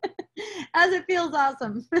 As it feels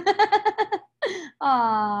awesome.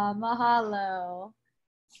 Aw, mahalo.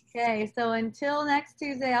 Okay, so until next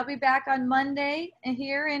Tuesday, I'll be back on Monday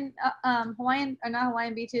here in not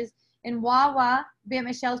Hawaiian Beaches, in Wawa. Be at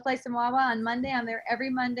Michelle's place in Wawa on Monday. I'm there every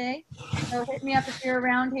Monday. So hit me up if you're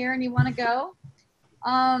around here and you want to go.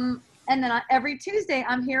 And then every Tuesday,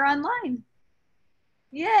 I'm here online.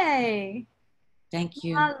 Yay. Thank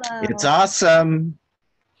you. Mahalo. It's awesome.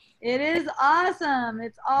 It is awesome.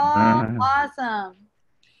 It's all awesome.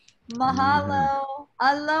 Mahalo,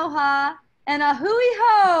 aloha, and a hui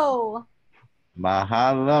ho.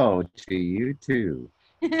 Mahalo to you too.